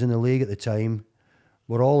teams in the league at the time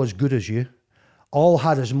were all as good as you, all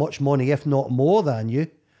had as much money, if not more than you,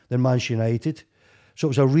 than Manchester United. So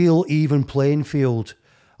it was a real even playing field,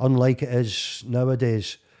 unlike it is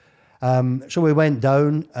nowadays. So we went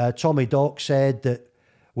down. Tommy Dock said that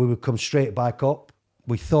we would come straight back up.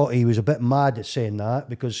 We thought he was a bit mad at saying that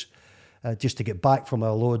because just to get back from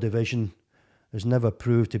our lower division has never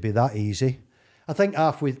proved to be that easy. I think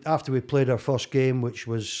after we played our first game, which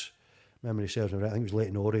was, memory serves me right, I think it was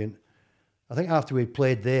Leyton Orient. I think after we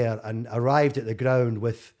played there and arrived at the ground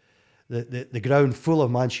with the ground full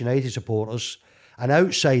of Manchester United supporters, and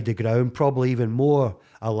outside the ground, probably even more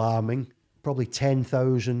alarming, probably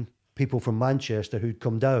 10,000 people from Manchester who'd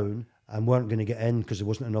come down and weren't going to get in because there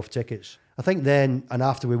wasn't enough tickets. I think then, and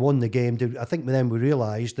after we won the game, I think then we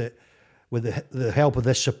realised that with the help of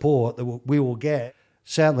this support that we will get,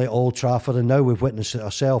 certainly at Old Trafford, and now we've witnessed it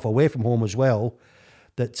ourselves away from home as well,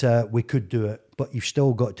 that we could do it. But you've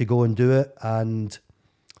still got to go and do it. And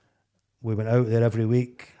we went out there every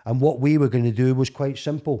week. And what we were going to do was quite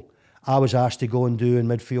simple. I was asked to go and do in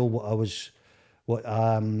midfield what I was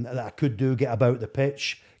that I could do, get about the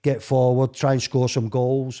pitch, get forward, try and score some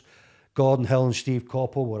goals. Gordon Hill and Steve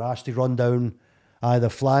Coppell were asked to run down either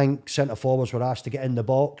flank, centre forwards were asked to get in the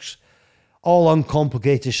box. All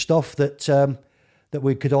uncomplicated stuff that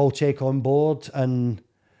we could all take on board and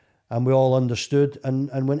we all understood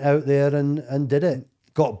and went out there and did it.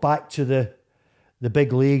 Got back to the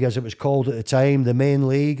big league, as it was called at the time, the main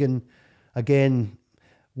league, and again,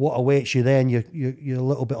 what awaits you then, you're a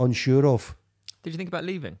little bit unsure of. Did you think about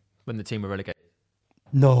leaving when the team were relegated?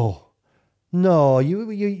 No,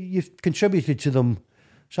 you've contributed to them,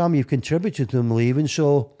 Sam. You've contributed to them leaving.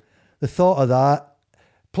 So the thought of that,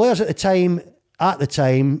 players at the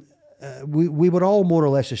time, we were all more or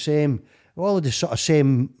less the same. We all had the sort of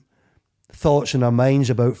same thoughts in our minds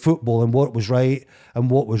about football and what was right and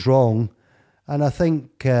what was wrong. And I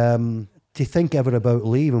think to think ever about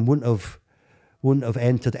leaving wouldn't have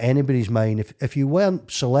entered anybody's mind. If you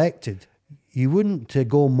weren't selected, you wouldn't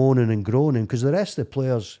go moaning and groaning, because the rest of the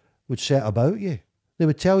players would set about you. They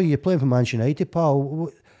would tell you, you're playing for Manchester United,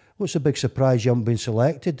 pal. What's the big surprise you haven't been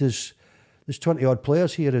selected? There's 20 odd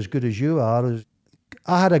players here as good as you are.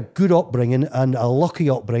 I had a good upbringing and a lucky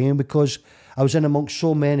upbringing because I was in amongst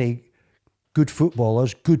so many good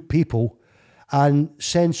footballers, good people, and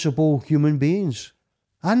sensible human beings.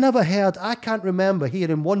 I can't remember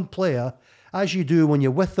hearing one player, as you do when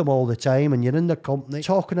you're with them all the time and you're in their company,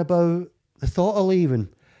 talking about the thought of leaving.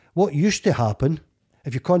 What used to happen,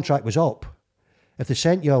 if your contract was up, if they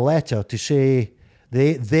sent you a letter to say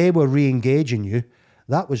they were re-engaging you,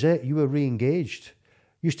 that was it, you were re-engaged.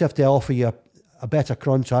 Used to have to offer you a better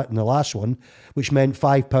contract than the last one, which meant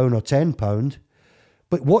 £5 or £10.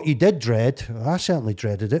 But what you did dread, I certainly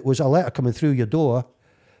dreaded it, was a letter coming through your door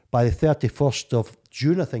by the 31st of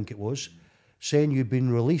June, I think it was, saying you'd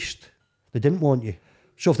been released. They didn't want you.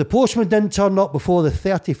 So if the postman didn't turn up before the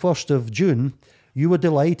 31st of June, you were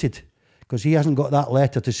delighted, because he hasn't got that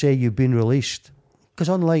letter to say you've been released. Because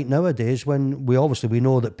unlike nowadays, when we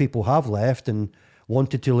know that people have left and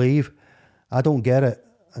wanted to leave, I don't get it,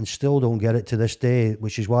 and still don't get it to this day,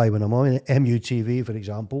 which is why when I'm on MUTV, for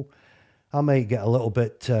example, I might get a little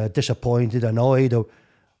bit disappointed, annoyed, or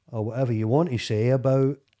whatever you want to say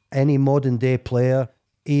about any modern day player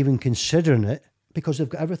even considering it, because they've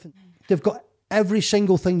got everything. They've got every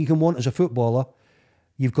single thing you can want as a footballer.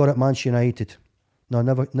 You've got at Manchester United. No,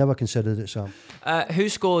 never considered it, Sam. Who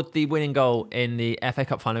scored the winning goal in the FA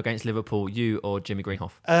Cup final against Liverpool, you or Jimmy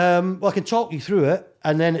Greenhoff? Well, I can talk you through it,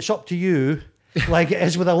 and then it's up to you, like it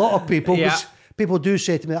is with a lot of people. Yeah. People do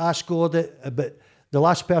say to me, I scored it, but the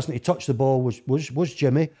last person to touch the ball was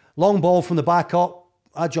Jimmy. Long ball from the back up.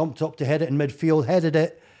 I jumped up to head it in midfield, headed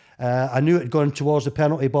it. I knew it had gone towards the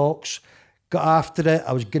penalty box. Got after it.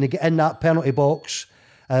 I was going to get in that penalty box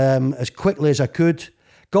as quickly as I could.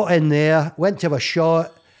 Got in there, went to have a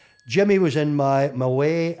shot. Jimmy was in my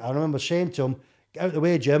way. I remember saying to him, "Get out of the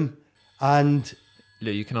way, Jim." And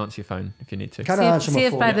Lou, you can answer your phone if you need to. can I answer my phone?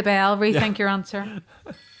 Saved by the bell. Rethink your answer.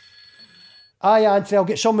 Aye, Anthony, I'll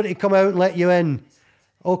get somebody to come out and let you in.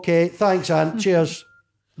 Okay, thanks, Ant. Cheers.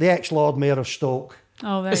 The ex-Lord Mayor of Stoke.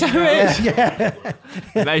 Oh, there Is you that go. who it is?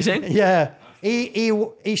 Yeah. Amazing. Yeah,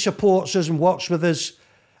 he supports us and works with us,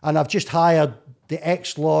 and I've just hired the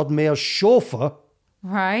ex-Lord Mayor's chauffeur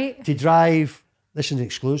Right. to drive. This is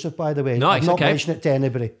exclusive, by the way. No, I've it's not okay. mentioned it to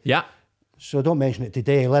anybody, Yeah. so don't mention it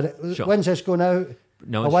today. Let it. Sure. When's this going out?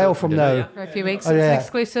 No a one's while sure from we now. did it, For a few weeks. Oh, It's yeah.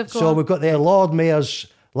 exclusive. Go So on. we've got the Lord Mayor's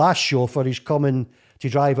last chauffeur. He's coming to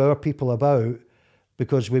drive our people about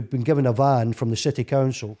because we've been given a van from the City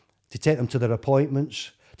Council to take them to their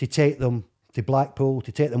appointments, to take them to Blackpool,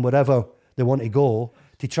 to take them wherever they want to go,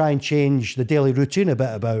 to try and change the daily routine a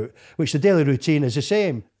bit about, which the daily routine is the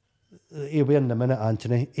same. He'll be in a minute,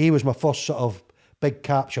 Anthony. He was my first sort of big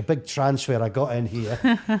capture, big transfer I got in here.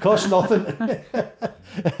 Cost nothing.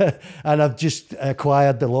 And I've just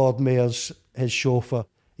acquired the Lord Mayor's, his chauffeur.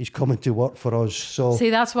 He's coming to work for us. So, See,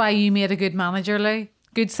 that's why you made a good manager, Lou.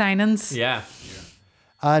 Good signings. Yeah.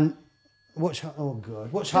 and what's Don't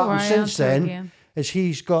happened worry, since answer then again. is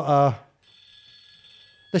he's got a.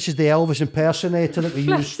 This is the Elvis impersonator that we use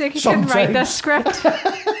Plastic, you couldn't write this sometimes. script.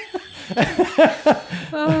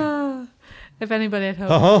 Oh, if anybody at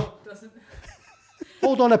home. Uh-huh.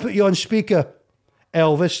 Hold on, I put you on speaker,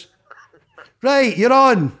 Elvis. Right, you're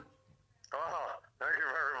on. Oh, thank you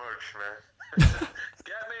very much, man.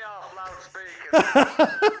 Get me off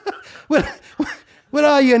loudspeaker. Where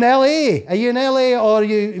are you in LA? Are you in LA or are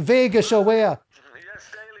you Vegas or where? Yes,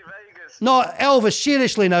 Daily Vegas. No, Elvis,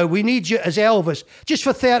 seriously now, we need you as Elvis, just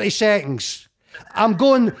for 30 seconds. I'm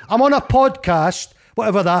on a podcast,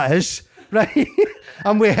 whatever that is, right?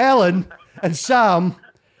 I'm with Helen and Sam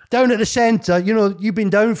down at the centre, you know, you've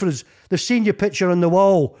been down for us. They've seen your picture on the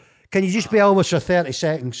wall. Can you just be Elvis for 30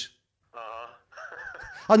 seconds?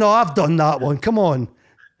 I know, I've done that one. Come on.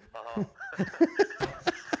 Man, are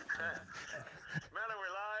we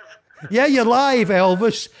live? Yeah, you're live,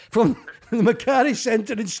 Elvis, from the Macari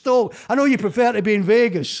Centre in Stoke. I know you prefer to be in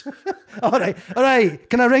Vegas. All right.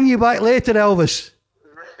 Can I ring you back later, Elvis?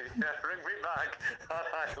 Yeah, ring me back. All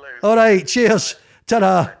right, Lou. All right, cheers.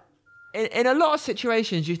 Ta-da. In a lot of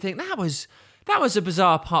situations, you think that was a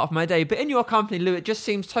bizarre part of my day, but in your company, Lou, it just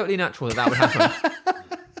seems totally natural that would happen.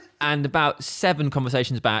 And about 7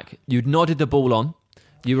 conversations back, you'd nodded the ball on.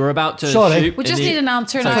 You were about to shoot. We just need an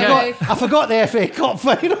answer now. I forgot the FA Cup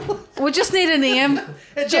final. We just need a name.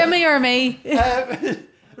 Jimmy or me.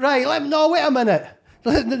 Right, wait a minute.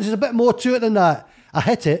 There's a bit more to it than that. I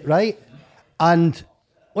hit it, right? And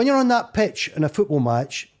when you're on that pitch in a football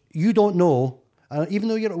match, you don't know, even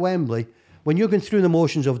though you're at Wembley, when you're going through the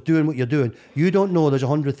motions of doing what you're doing, you don't know there's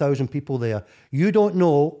 100,000 people there. You don't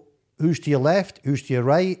know who's to your left, who's to your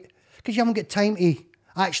right, because you haven't got time to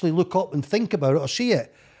actually look up and think about it or see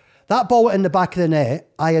it. That ball in the back of the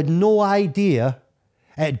net, I had no idea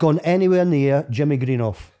it had gone anywhere near Jimmy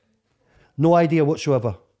Greenoff. No idea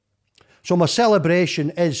whatsoever. So my celebration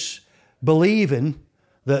is believing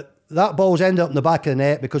that ball's ended up in the back of the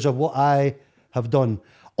net because of what I have done.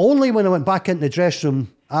 Only when I went back into the dressing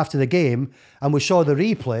room after the game and we saw the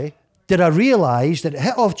replay did I realise that it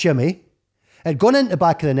hit off Jimmy, it had gone into the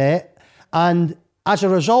back of the net, and as a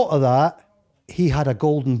result of that, he had a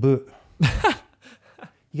golden boot.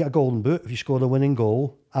 You get a golden boot if you score the winning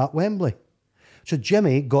goal at Wembley. So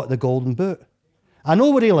Jimmy got the golden boot. I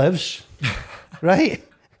know where he lives, right?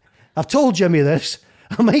 I've told Jimmy this.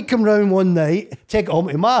 I might come round one night, take it home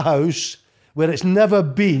to my house where it's never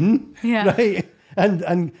been, right?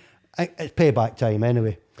 And it's payback time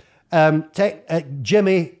anyway.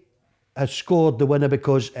 Jimmy has scored the winner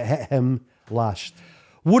because it hit him last.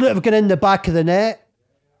 Would it have gone in the back of the net?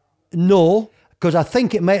 No, because I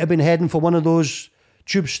think it might have been heading for one of those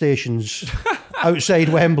tube stations outside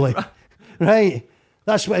Wembley, right?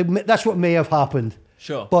 That's what may have happened.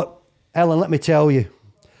 Sure. But Ellen, let me tell you,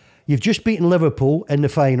 you've just beaten Liverpool in the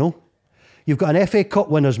final. You've got an FA Cup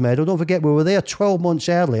winners' medal. Don't forget, we were there 12 months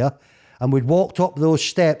earlier, and we'd walked up those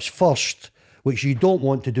steps first, which you don't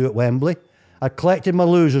want to do at Wembley. I'd collected my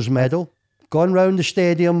loser's medal, gone round the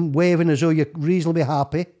stadium waving as though you're reasonably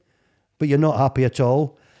happy, but you're not happy at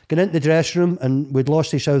all. Gone into the dressing room, and we'd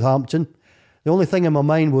lost to Southampton. The only thing in my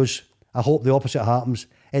mind was, I hope the opposite happens.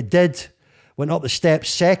 It did. Went up the steps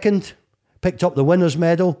second, picked up the winner's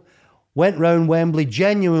medal, went round Wembley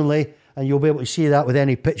genuinely, and you'll be able to see that with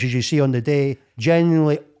any pictures you see on the day,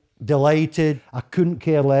 genuinely delighted. I couldn't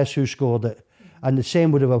care less who scored it. And the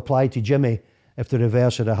same would have applied to Jimmy if the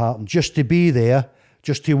reverse had happened. Just to be there,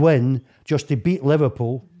 just to win, just to beat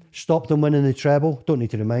Liverpool, stop them winning the treble. Don't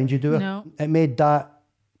need to remind you, do I? No. It made that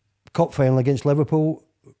cup final against Liverpool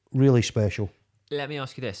really special. Let me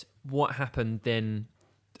ask you this. What happened then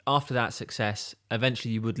after that success?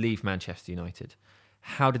 Eventually you would leave Manchester United.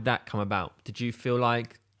 How did that come about? Did you feel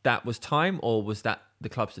like that was time, or was that the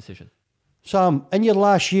club's decision? Sam, in your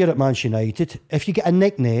last year at Manchester United, if you get a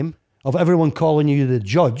nickname of everyone calling you the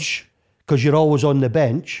judge because you're always on the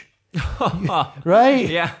bench, right?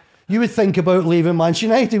 Yeah. You would think about leaving Manchester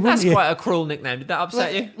United, wouldn't That's you? quite a cruel nickname. Did that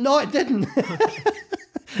upset you? No, it didn't.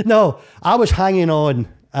 No, I was hanging on,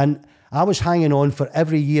 and I was hanging on for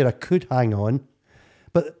every year I could hang on.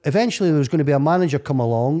 But eventually there was going to be a manager come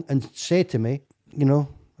along and say to me, you know,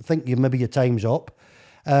 I think maybe your time's up.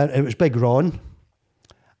 It was Big Ron.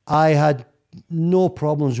 I had no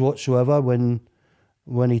problems whatsoever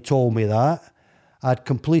when he told me that. I'd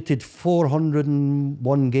completed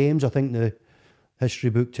 401 games, I think the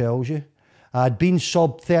history book tells you. I'd been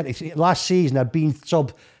sub 30, last season I'd been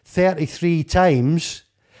sub 33 times.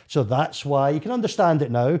 So that's why, you can understand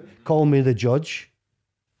it now, call me the judge.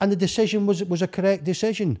 And the decision was a correct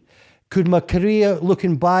decision. Could my career,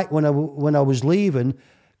 looking back when I was leaving,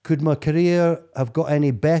 could my career have got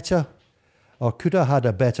any better? Or could I had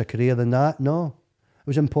a better career than that? No, it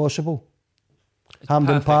was impossible. It's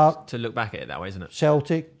Hampden perfect Park. To look back at it that way, isn't it?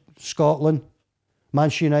 Celtic, Scotland,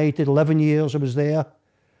 Manchester United, 11 years I was there.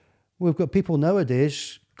 We've got people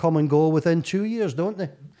nowadays come and go within 2 years, don't they?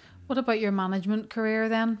 What about your management career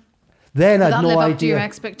then? Then I Did had that no live idea. up to your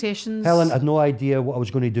expectations? Helen, I had no idea what I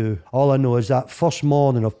was going to do. All I know is that first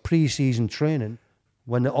morning of pre-season training,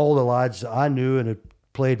 when all the lads that I knew and had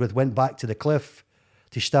played with went back to the cliff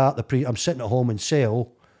to start I'm sitting at home in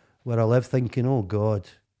Sale, where I live, thinking, oh God,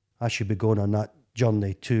 I should be going on that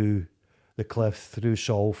journey to the cliff through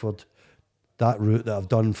Salford, that route that I've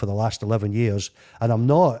done for the last 11 years, and I'm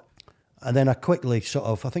not. And then I quickly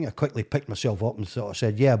picked myself up and sort of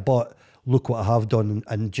said, yeah, but look what I have done,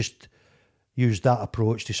 and just used that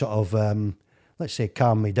approach to sort of, let's say,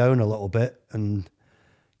 calm me down a little bit and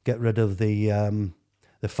get rid of the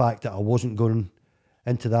fact that I wasn't going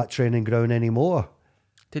into that training ground anymore.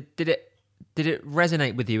 Did it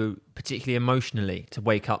resonate with you particularly emotionally to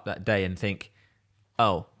wake up that day and think,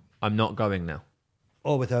 oh, I'm not going now?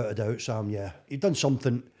 Oh, without a doubt, Sam, yeah. You've done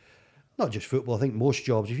something, not just football, I think most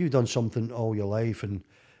jobs, if you've done something all your life and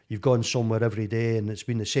you've gone somewhere every day and it's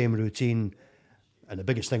been the same routine, and the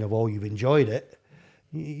biggest thing of all, you've enjoyed it,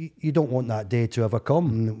 you don't want that day to ever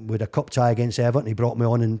come. With a cup tie against Everton, he brought me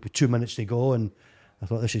on in 2 minutes to go, and I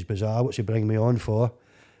thought, this is bizarre, what's he bringing me on for?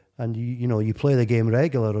 And you play the game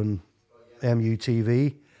regular on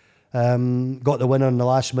MUTV, got the winner in the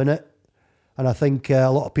last minute, and I think a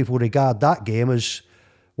lot of people regard that game as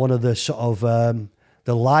one of the sort of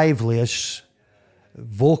the liveliest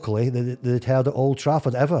vocally that they'd heard at Old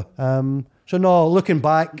Trafford ever. So no, looking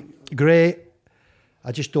back, great.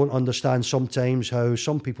 I just don't understand sometimes how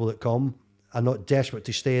some people that come are not desperate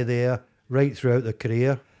to stay there right throughout their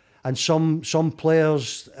career, and some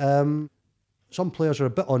players are a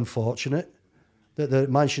bit unfortunate that the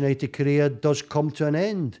Manchester United career does come to an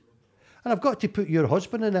end. And I've got to put your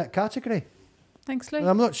husband in that category. Thanks, Lou. And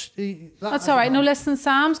I'm not. That's all right. No, listen,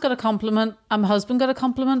 Sam's got a compliment. My husband got a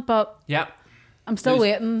compliment, but Yeah. I'm still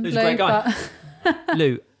waiting. Lou's Lou, a great guy. but-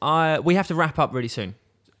 Lou, we have to wrap up really soon.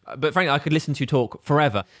 But frankly, I could listen to you talk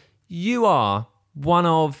forever. You are one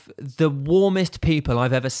of the warmest people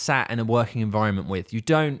I've ever sat in a working environment with. You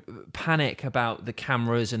don't panic about the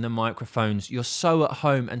cameras and the microphones. You're so at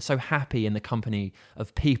home and so happy in the company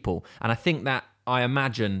of people. And I think that, I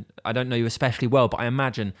imagine, I don't know you especially well, but I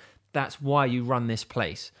imagine that's why you run this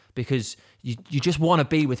place, because you just want to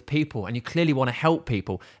be with people and you clearly want to help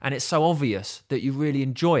people. And it's so obvious that you really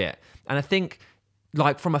enjoy it. And I think,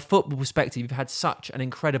 like, from a football perspective, you've had such an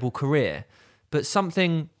incredible career, but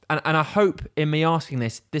something, and I hope in me asking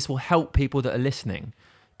this will help people that are listening,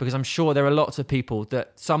 because I'm sure there are lots of people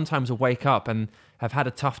that sometimes will wake up and have had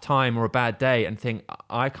a tough time or a bad day and think,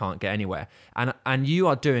 I can't get anywhere. And you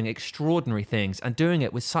are doing extraordinary things and doing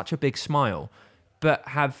it with such a big smile, but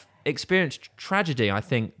have experienced tragedy, I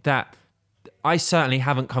think, that I certainly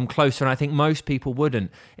haven't come closer, and I think most people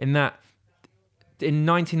wouldn't, in that in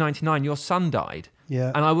 1999, your son died.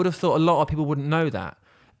 Yeah. And I would have thought a lot of people wouldn't know that.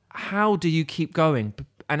 How do you keep going?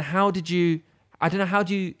 And how did you, I don't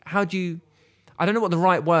know what the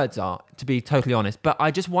right words are, to be totally honest, but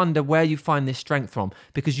I just wonder where you find this strength from,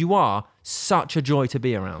 because you are such a joy to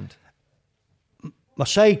be around. My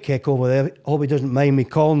sidekick over there, I hope he doesn't mind me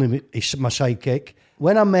calling him my sidekick.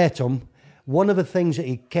 When I met him, one of the things that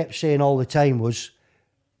he kept saying all the time was,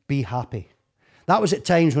 be happy. That was at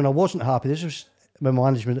times when I wasn't happy. This was my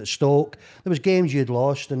management at Stoke. There was games you'd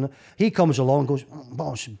lost, and he comes along and goes,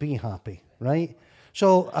 boss, be happy, right?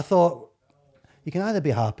 So I thought, you can either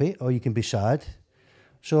be happy or you can be sad.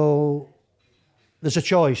 So there's a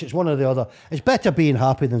choice. It's one or the other. It's better being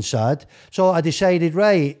happy than sad. So I decided,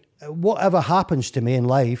 right, whatever happens to me in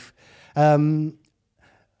life,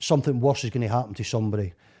 something worse is going to happen to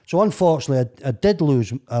somebody. So unfortunately,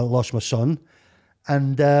 I lost my son.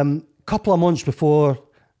 And a couple of months before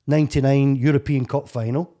 99 European Cup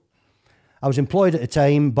final, I was employed at the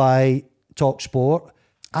time by TalkSport.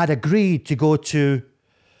 I'd agreed to go to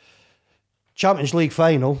Champions League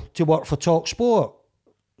final to work for TalkSport.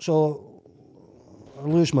 So I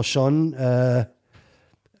lose my son,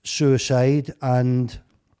 suicide, and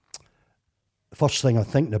the first thing I'm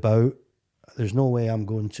thinking about, there's no way I'm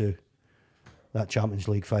going to that Champions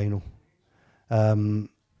League final. There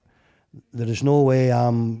is no way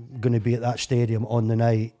I'm going to be at that stadium on the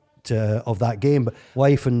night of that game. But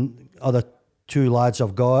wife and other two lads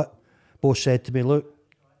I've got both said to me, look,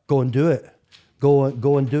 go and do it. Go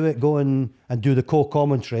and do it. Go and do the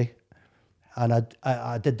co-commentary. And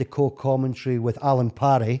I did the co-commentary with Alan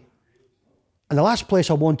Parry. And the last place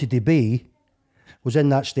I wanted to be was in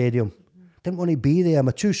that stadium. Didn't want to be there.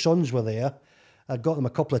 My two sons were there. I'd got them a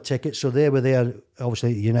couple of tickets, so they were there, obviously,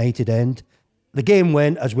 at the United end. The game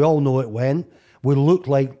went, as we all know it went. We looked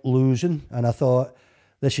like losing, and I thought,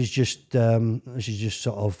 this is just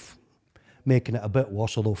sort of making it a bit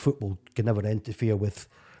worse, although football can never interfere with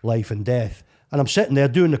life and death. And I'm sitting there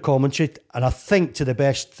doing the commentary, and I think to the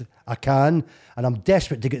best I can, and I'm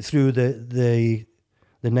desperate to get through the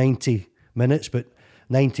 90 minutes, but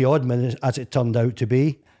 90 odd minutes as it turned out to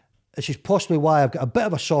be. This is possibly why I've got a bit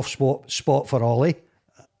of a soft spot for Ollie,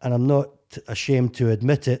 and I'm not ashamed to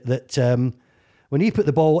admit it, that when he put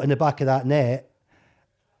the ball in the back of that net,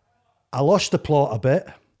 I lost the plot a bit.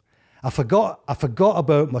 I forgot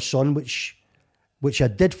about my son, which I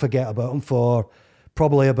did forget about him for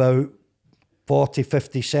probably about 40,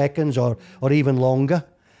 50 seconds or even longer.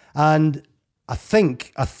 And I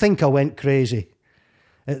think I went crazy.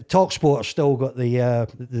 TalkSport still got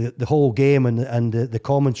the whole game and the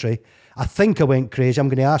commentary. I think I went crazy. I'm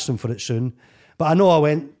going to ask them for it soon. But I know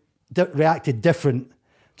I reacted different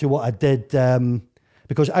to what I did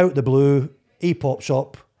because out the blue, he pops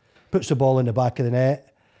up, puts the ball in the back of the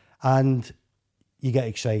net, and you get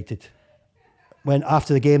excited. When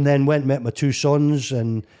after the game, then met my two sons,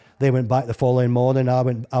 and they went back the following morning. I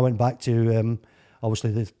went back to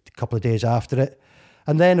obviously the couple of days after it.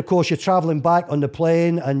 And then, of course, you're travelling back on the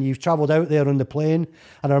plane, and you've travelled out there on the plane.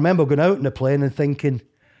 And I remember going out on the plane and thinking,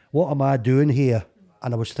 what am I doing here?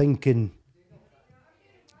 And I was thinking,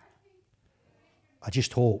 I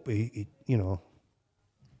just hope, I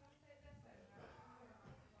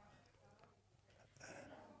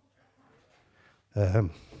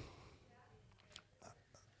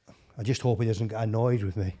just hope he doesn't get annoyed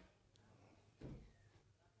with me.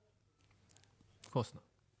 Of course not.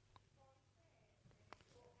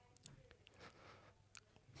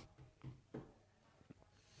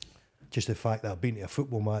 Just the fact that I've been to a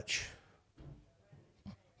football match.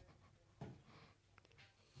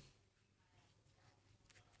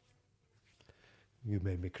 You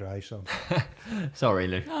made me cry, Sam. Sorry,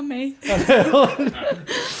 Lou. Not me. And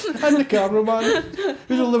the cameraman,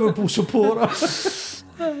 who's a Liverpool supporter.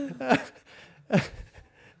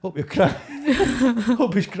 Hope you're crying.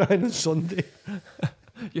 Hope he's crying on Sunday.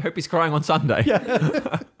 You hope he's crying on Sunday?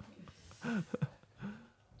 Yeah.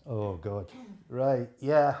 Oh, God. Right,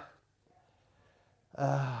 yeah.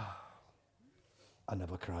 I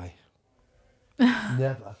never cry.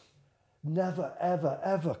 Never,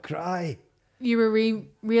 ever cry. You were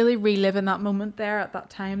really reliving that moment there at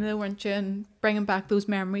that time, though, weren't you? And bringing back those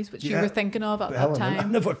memories which you were thinking of at that time. I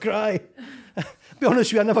never cry. Be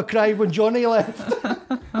honest with you, I never cried when Johnny left.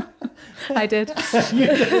 I did. You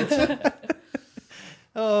did.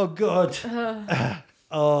 Oh, God.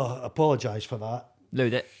 I apologise for that. Lou,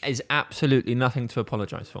 there is absolutely nothing to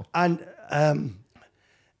apologise for. And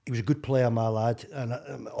he was a good player, my lad,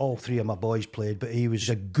 and all three of my boys played, but he was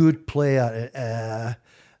a good player.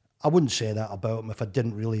 I wouldn't say that about him if I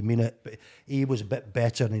didn't really mean it, but he was a bit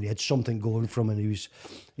better and he had something going from him.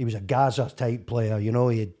 He was a Gaza type player, you know.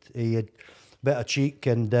 He had a bit of cheek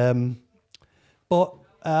but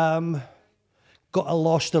got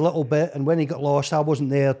lost a little bit, and when he got lost, I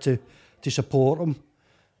wasn't there to support him,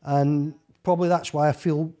 and probably that's why I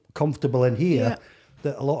feel comfortable in here.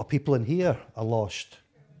 That a lot of people in here are lost.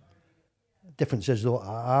 Difference is though,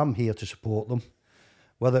 I'm here to support them,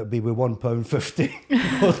 whether it be with £1.50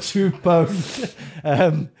 or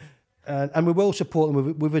 £2. And we will support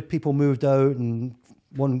them. We've had people moved out, and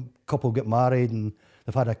one couple get married and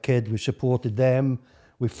they've had a kid. We've supported them.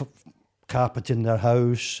 We've carpeted their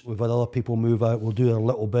house. We've had other people move out. We'll do a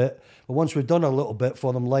little bit. But once we've done a little bit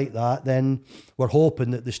for them like that, then we're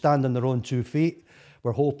hoping that they stand on their own 2 feet.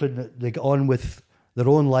 We're hoping that they get on with their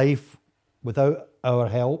own life without our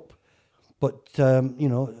help. But,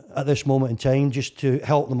 at this moment in time, just to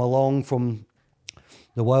help them along from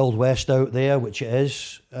the Wild West out there, which it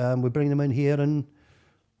is, we bring them in here and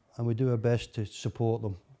we do our best to support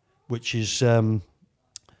them, which is a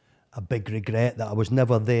big regret that I was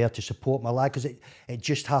never there to support my lad, because it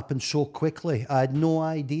just happened so quickly. I had no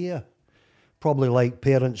idea. Probably like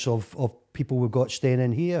parents of people we've got staying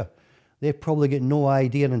in here. They probably get no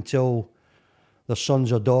idea until their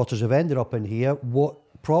sons or daughters have ended up in here what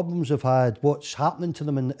problems they've had, what's happening to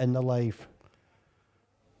them in their life.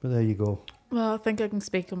 But there you go. Well, I think I can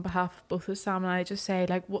speak on behalf of both of Sam and I. Just say,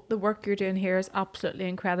 what the work you're doing here is absolutely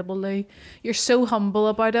incredible, Lou. You're so humble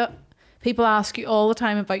about it. People ask you all the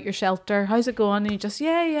time about your shelter. How's it going? And you just,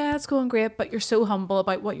 yeah, it's going great. But you're so humble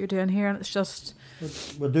about what you're doing here, and it's just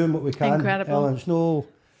we're doing what we can. Incredible. Ellen, it's no.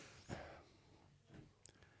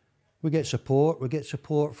 We get support. We get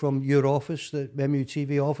support from your office, the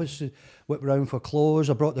MUTV office. Whip around for clothes.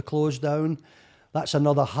 I brought the clothes down. That's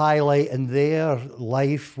another highlight in their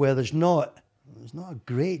life where there's not a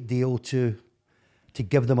great deal to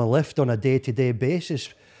give them a lift on a day-to-day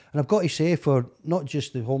basis. And I've got to say, for not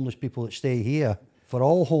just the homeless people that stay here, for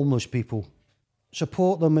all homeless people,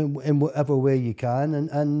 support them in whatever way you can,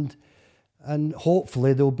 and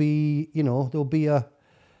hopefully there'll be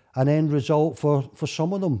an end result for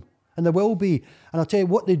some of them. And there will be. And I'll tell you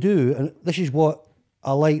what they do, and this is what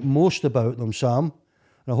I like most about them, Sam,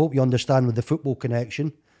 and I hope you understand with the football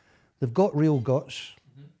connection. They've got real guts.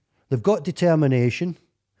 Mm-hmm. They've got determination.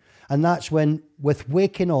 And that's when, with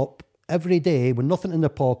waking up every day with nothing in their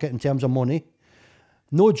pocket in terms of money,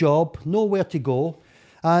 no job, nowhere to go,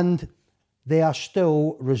 and they are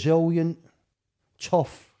still resilient,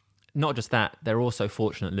 tough. Not just that, they're also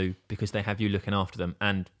fortunate, Lou, because they have you looking after them.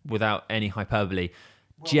 And without any hyperbole,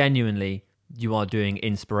 genuinely, you are doing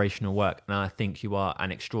inspirational work. And I think you are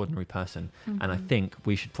an extraordinary person. Mm-hmm. And I think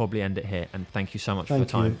we should probably end it here. And thank you so much for your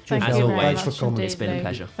time. Thank As you always, very much for coming. It's been a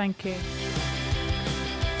pleasure. Thank you.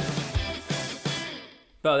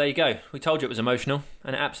 Well, there you go. We told you it was emotional,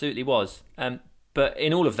 and it absolutely was. But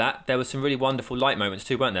in all of that, there were some really wonderful light moments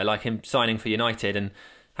too, weren't there? Like him signing for United and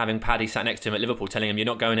having Paddy sat next to him at Liverpool telling him, you're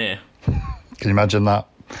not going here. Can you imagine that?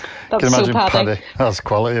 That's Can you imagine so Paddy? That's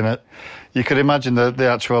quality, isn't it? You could imagine the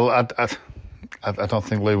actual... I don't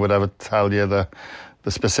think Lou would ever tell you the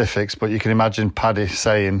specifics, but you can imagine Paddy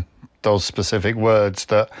saying those specific words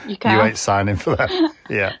that you ain't signing for them.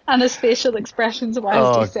 Yeah. And his facial expressions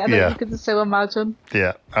while he said it, you could so imagine.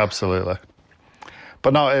 Yeah, absolutely.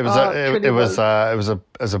 But no, it was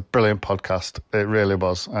a brilliant podcast. It really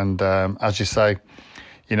was. And as you say,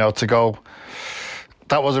 to go,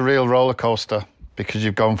 that was a real roller coaster, because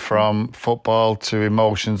you've gone from football to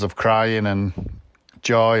emotions of crying and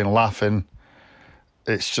joy and laughing.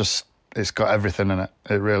 It's got everything in it.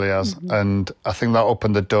 It really has. Mm-hmm. And I think that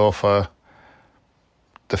opened the door for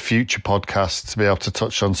the future podcasts to be able to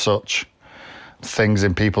touch on such things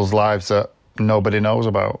in people's lives that nobody knows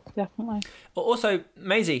about. Definitely. Also,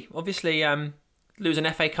 Maisie, obviously, Lou's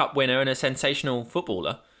an FA Cup winner and a sensational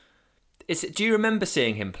footballer. Do you remember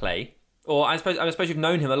seeing him play? Or I suppose you've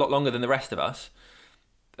known him a lot longer than the rest of us.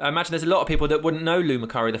 I imagine there's a lot of people that wouldn't know Lou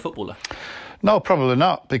Macari, the footballer. No, probably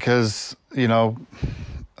not, because, I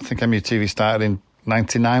think MUTV started in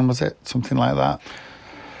 99, was it? Something like that.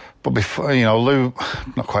 But before, Lou,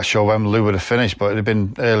 not quite sure when Lou would have finished, but it had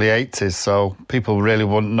been early 80s, so people really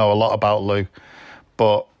wouldn't know a lot about Lou.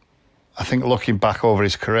 But I think looking back over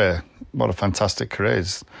his career, what a fantastic career.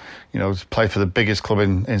 He's, played for the biggest club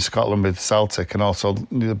in Scotland with Celtic, and also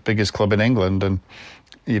the biggest club in England. And,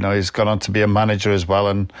 he's gone on to be a manager as well.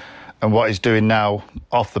 And what he's doing now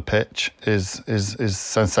off the pitch is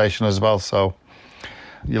sensational as well. So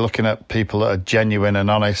you're looking at people that are genuine and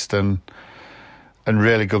honest and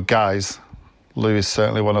really good guys. Lou is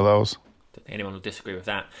certainly one of those. Don't think anyone will disagree with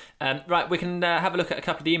that. Right, we can have a look at a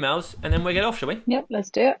couple of the emails and then we'll get off, shall we? Yep, let's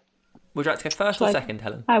do it. Would you like to go first or second,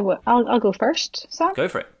 Helen? I'll go first, Sam. Go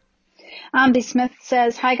for it. Andy Smith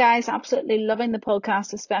says, hi guys, absolutely loving the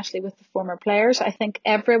podcast, especially with the former players. I think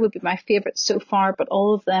Evra would be my favourite so far, but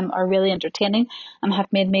all of them are really entertaining and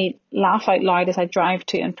have made me laugh out loud as I drive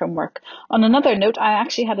to and from work. On another note, I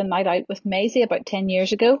actually had a night out with Maisie about 10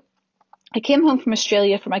 years ago. I came home from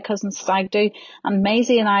Australia for my cousin's stag do, and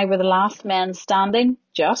Maisie and I were the last men standing,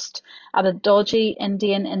 at a dodgy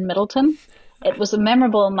Indian in Middleton. It was a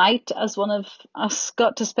memorable night, as one of us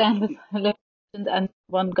got to spend with a legend and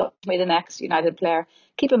one got to meet an ex-United player.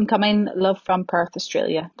 Keep him coming. Love from Perth,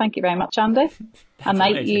 Australia. Thank you very much, Andy. A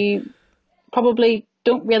night amazing. You probably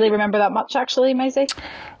don't really remember that much, actually, Maisie?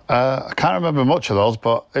 I can't remember much of those,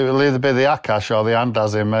 but it will either be the Akash or the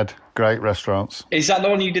Andaz in Med. Great restaurants. Is that the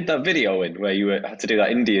one you did that video in, where you had to do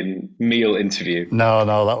that Indian meal interview? No,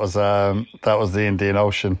 that was the Indian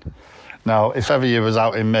Ocean. Now, if ever you was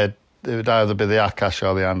out in Mid, it would either be the Akash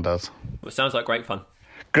or the Andaz. Well, it sounds like great fun.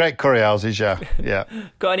 Great curry houses, yeah.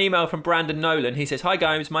 Got an email from Brandon Nolan. He says, hi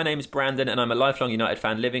guys, my name is Brandon and I'm a lifelong United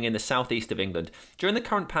fan living in the southeast of England. During the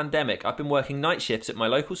current pandemic, I've been working night shifts at my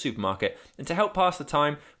local supermarket, and to help pass the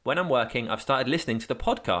time when I'm working, I've started listening to the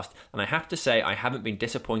podcast, and I have to say I haven't been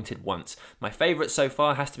disappointed once. My favourite so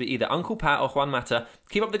far has to be either Uncle Pat or Juan Mata.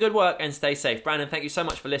 Keep up the good work and stay safe. Brandon, thank you so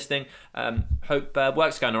much for listening. Hope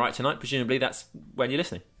work's going all right tonight. Presumably that's when you're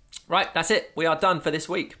listening. Right, that's it. We are done for this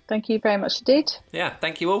week. Thank you very much indeed. Yeah,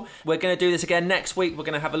 thank you all. We're going to do this again next week. We're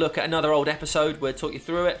going to have a look at another old episode. We'll talk you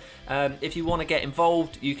through it. If you want to get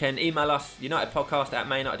involved, you can email us,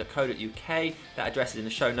 unitedpodcast@manunited.co.uk. That address is in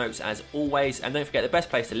the show notes as always. And don't forget, the best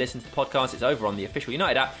place to listen to the podcast is over on the official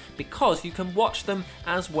United app, because you can watch them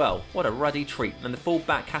as well. What a ruddy treat. And the full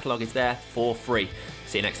back catalogue is there for free.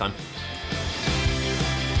 See you next time.